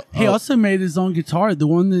a. He also made his own guitar, the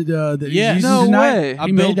one that he's Yeah. using No tonight. way. I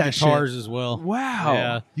He built made that guitars shit. as well. Wow.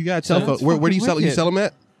 Yeah. You gotta tell That's folks where do you fucking sell? You wicked. sell them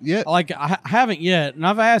at yet? Like I haven't yet, and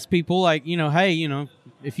I've asked people like, hey,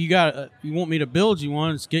 if you you want me to build you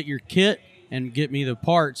one, just get your kit and get me the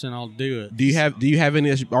parts, and I'll do it. Do you have any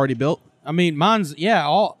that you already built? I mean, mine's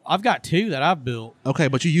I've got 2 that I've built. Okay,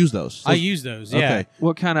 but you use those. I use those. Yeah. Okay.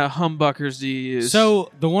 What kind of humbuckers do you use?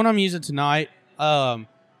 So the one I'm using tonight, it's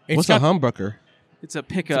What's got a humbucker? it's a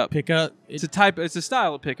pickup. pickup. It's a type. It's a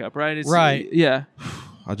style of pickup, right? It's, Right. Yeah.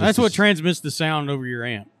 That's what transmits the sound over your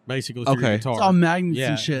amp, basically through Okay. your guitar. It's all magnets Yeah.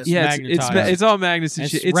 and shit. Yeah. magnetized. It's all magnets and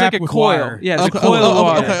It's shit. It's like wrapped a with coil. wire. Yeah. It's Okay, a coil of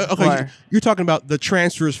wire. okay. Wire. You're talking about the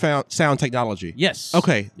transfers sound technology. Yes.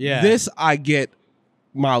 Okay. Yeah. This I get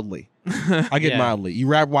mildly. I get Yeah. mildly. You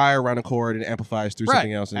wrap wire around a cord and it amplifies through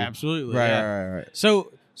something else. And, Absolutely. Right, yeah. right.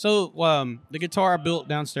 So the guitar I built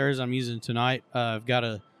downstairs I'm using tonight, I've got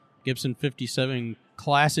a Gibson 57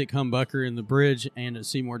 classic humbucker in the bridge and a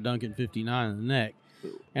Seymour Duncan 59 in the neck.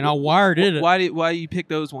 And I wired it. Why do you pick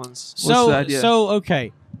those ones? What's the idea?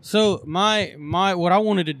 Okay. So my what I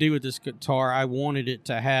wanted to do with this guitar, I wanted it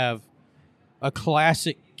to have a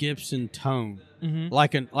classic Gibson tone,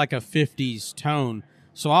 like a 50s tone.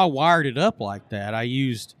 So I wired it up like that. I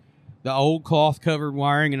used the old cloth covered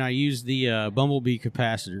wiring, and I used the Bumblebee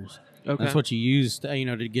capacitors. Okay. That's what you used,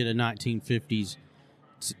 to get a 1950s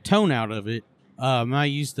tone out of it. I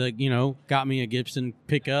used got me a Gibson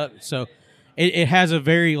pickup, so it has a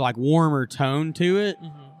very like warmer tone to it.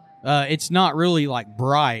 It's not really like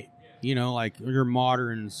bright, like your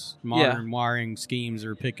modern wiring schemes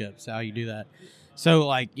or pickups. How you do that?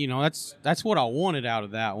 So that's what I wanted out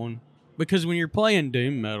of that one, because when you're playing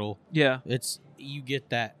doom metal, yeah. you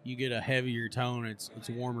get a heavier tone. It's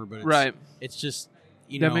warmer, but Right. It's just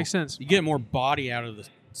That makes sense. You get more body out of the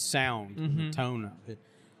sound, and the tone of it.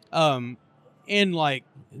 And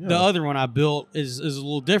the other one I built is a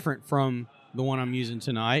little different from the one I'm using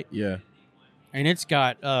tonight. Yeah. And it's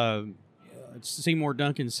got Seymour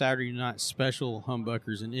Duncan Saturday Night Special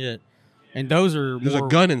humbuckers in it, and those are There's more, a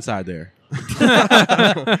gun inside there.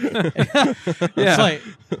 It's like,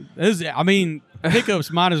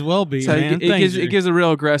 pickups might as well be. So man. it gives a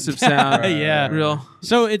real aggressive sound. Yeah. Real.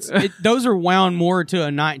 So those are wound more to a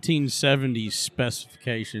 1970s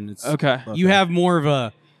specification. It's Okay. You have more of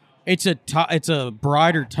a. It's a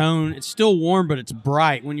brighter tone. It's still warm, but it's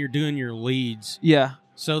bright when you're doing your leads. Yeah.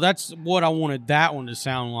 So that's what I wanted that one to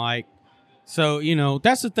sound like. So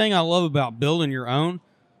that's the thing I love about building your own.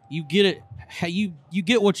 you get it. You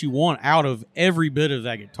get what you want out of every bit of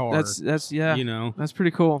that guitar. That's yeah. You know, that's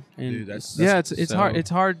pretty cool. and Dude, that's It's hard. It's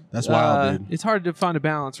hard. That's wild, dude. It's hard to find a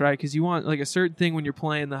balance, right? Because you want like a certain thing when you're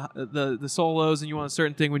playing the solos, and you want a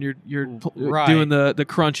certain thing when you're Right. doing the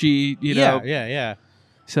crunchy. You know. yeah.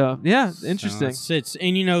 So yeah, interesting. So it's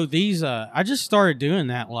and you know these. I just started doing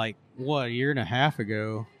that like a year and a half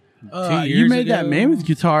ago. 2 years You made that ago. Mammoth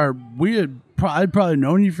guitar. I'd probably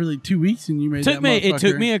known you for like 2 weeks, and you made that It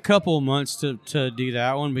took motherfucker. me a couple of months to do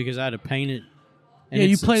that one because I had to paint it. And Yeah,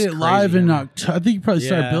 you it's played it crazy, live in man. October. I think you probably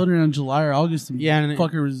started Yeah. building it in July or August. And Yeah, and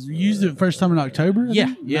fucker used it first time in October. I Yeah,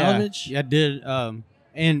 think? yeah, Malovich? I did.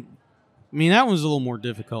 And I mean that was a little more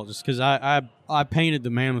difficult just because I painted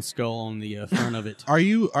the mammoth skull on the front of it. Are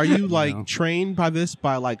you like know. trained by this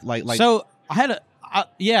by like So I had I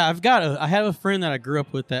have a friend that I grew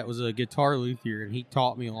up with that was a guitar luthier, and he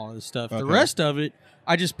taught me a lot of this stuff. The Okay. rest of it,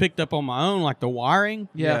 I just picked up on my own, like the wiring.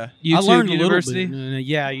 Yeah. Yeah. YouTube I learned University. a little bit.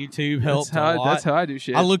 Yeah, YouTube helped a lot. That's how I do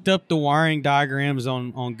shit. I looked up the wiring diagrams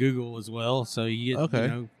on Google as well, so you get, Okay. you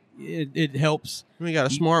know, it helps. we got a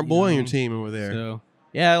smart boy on your team over there. So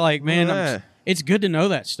yeah, like man, Yeah. it's good to know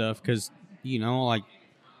that stuff because you know, like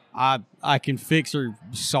I can fix or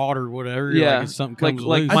solder whatever. yeah, like if something like comes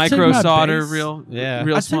like loose. I took micro my solder, bass- real Yeah.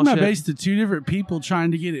 real I small took my shit. bass to two different people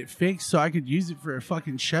trying to get it fixed so I could use it for a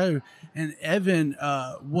fucking show. And Evan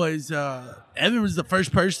was the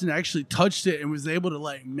first person that actually touched it and was able to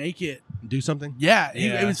like make it. Do something. Yeah,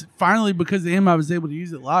 Yeah. it was finally because of him I was able to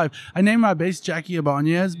use it live. I named my bass Jackie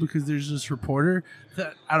Ibanez because there's this reporter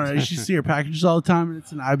that I don't know. You should see her packages all the time, and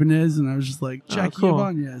it's an Ibanez, and I was just like Jackie cool. Oh,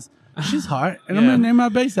 Ibanez. She's hot, and I'm Yeah. gonna name my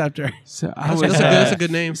bass after her. So I was, That's a good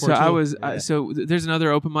name for so it. I too. was there's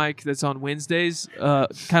another open mic that's on Wednesdays, kind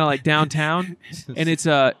of like downtown, and it's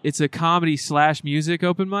a comedy / music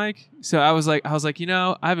open mic. So I was like I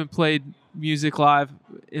haven't played music live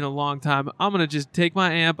in a long time. I'm gonna just take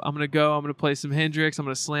my amp. I'm gonna play some Hendrix. I'm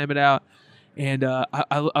gonna slam it out. And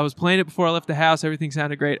I was playing it before I left the house. Everything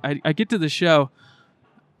sounded great. I get to the show,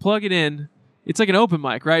 plug it in. It's like an open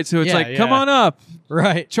mic, right? So it's Yeah, like, come yeah. on up,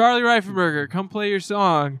 right. Charlie Reifenberger, come play your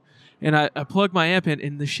song. And I plug my amp in,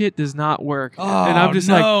 and the shit does not work. Oh, and I'm just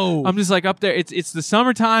no. like up there. It's the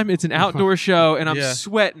summertime. It's an outdoor show, and I'm Yeah.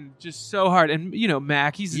 sweating just so hard. And you know,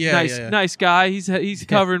 Mac, he's a Yeah, nice guy. He's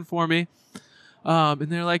covering for me. And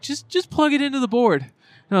they're like, just plug it into the board.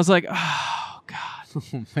 And I was like, oh god.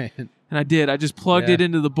 Oh, man. And I did. I just plugged Yeah. it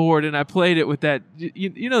into the board, and I played it with that,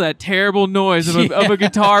 you know, that terrible noise of a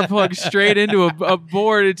guitar plugged straight into a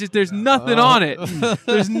board. It just there's nothing on it.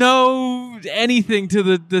 There's no anything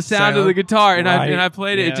to the sound of the guitar, and Right. I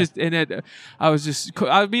played it. Yeah. I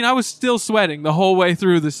was still sweating the whole way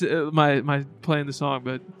through this my playing the song,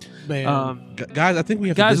 but Man. Guys, I think we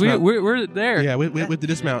have guys, to dismount. we're there. Yeah, with the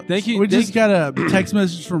dismount. Thank you. We just got a text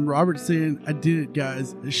message from Robert saying, "I did it,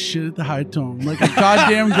 guys. I shit at the high tone like a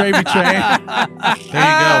goddamn gravy train." There you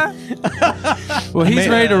go. Well, he's Man.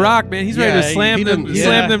 ready to rock, man. He's ready to Yeah, slam he them done-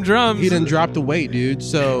 slam yeah. them drums. He done dropped the weight, dude.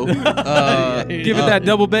 So Give it that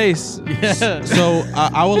double bass. So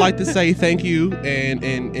I would like to say thank you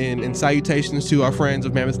and salutations to our friends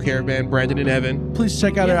of Mammoth Caravan, Brandon and Evan. Please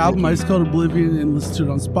check out our album, Ice Cold Oblivion, and listen to it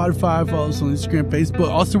on Spotify. Follow us on Instagram, Facebook.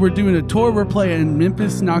 Also, we're doing a tour. We're playing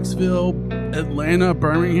Memphis, Knoxville, Atlanta,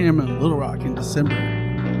 Birmingham, and Little Rock in December.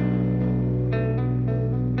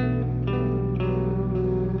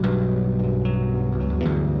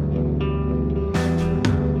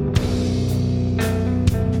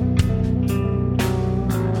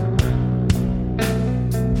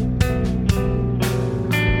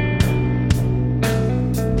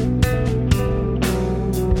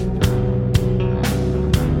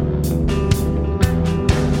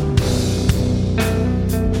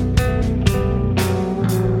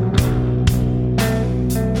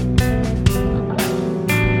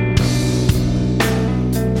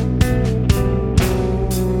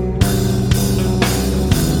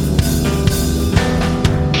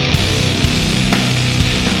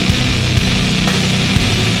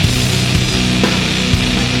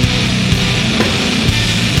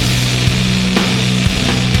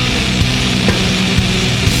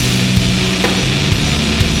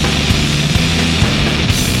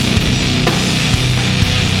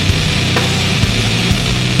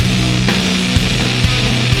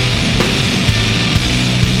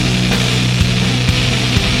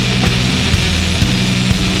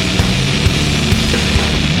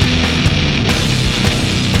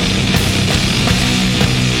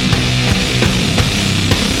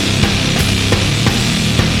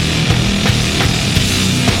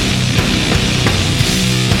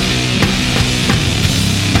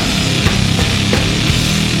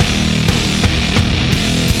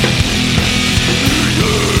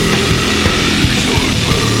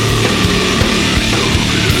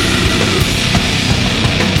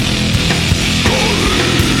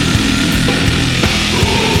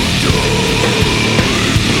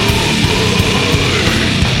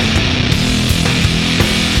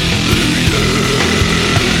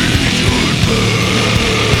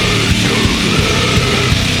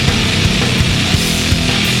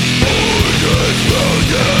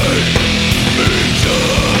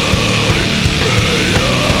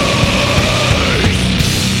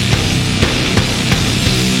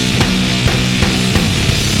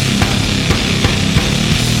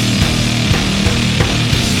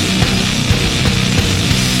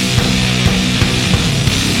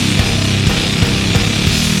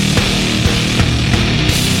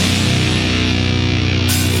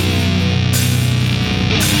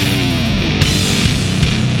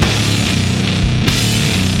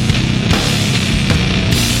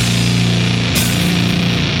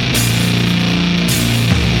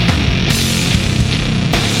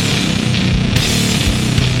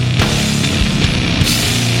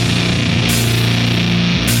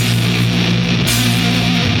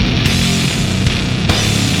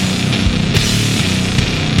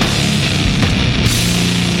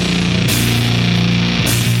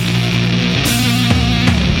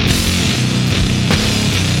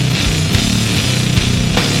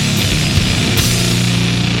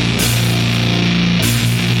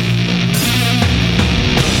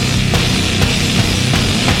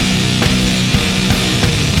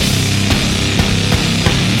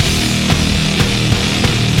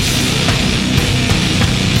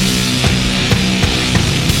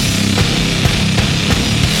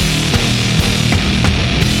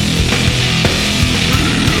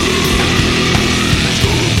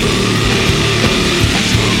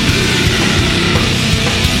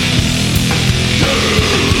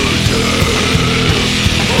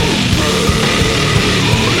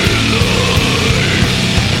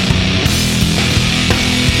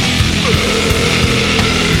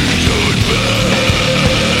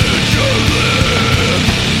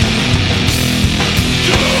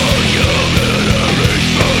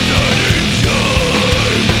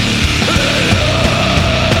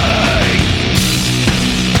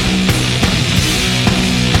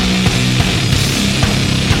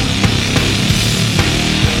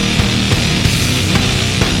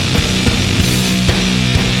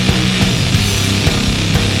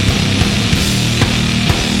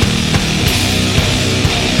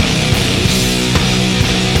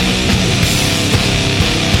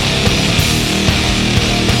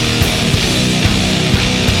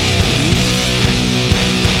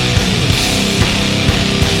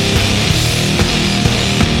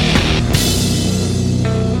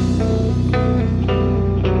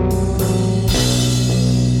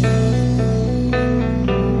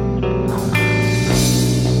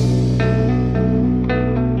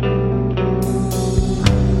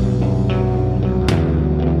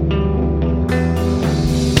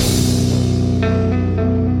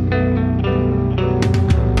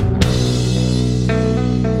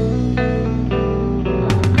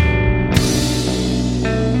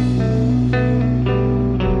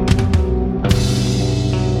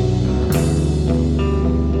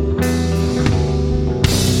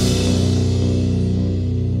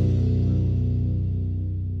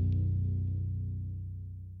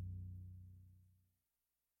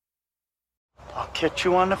 catch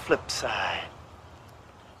you on the flip side.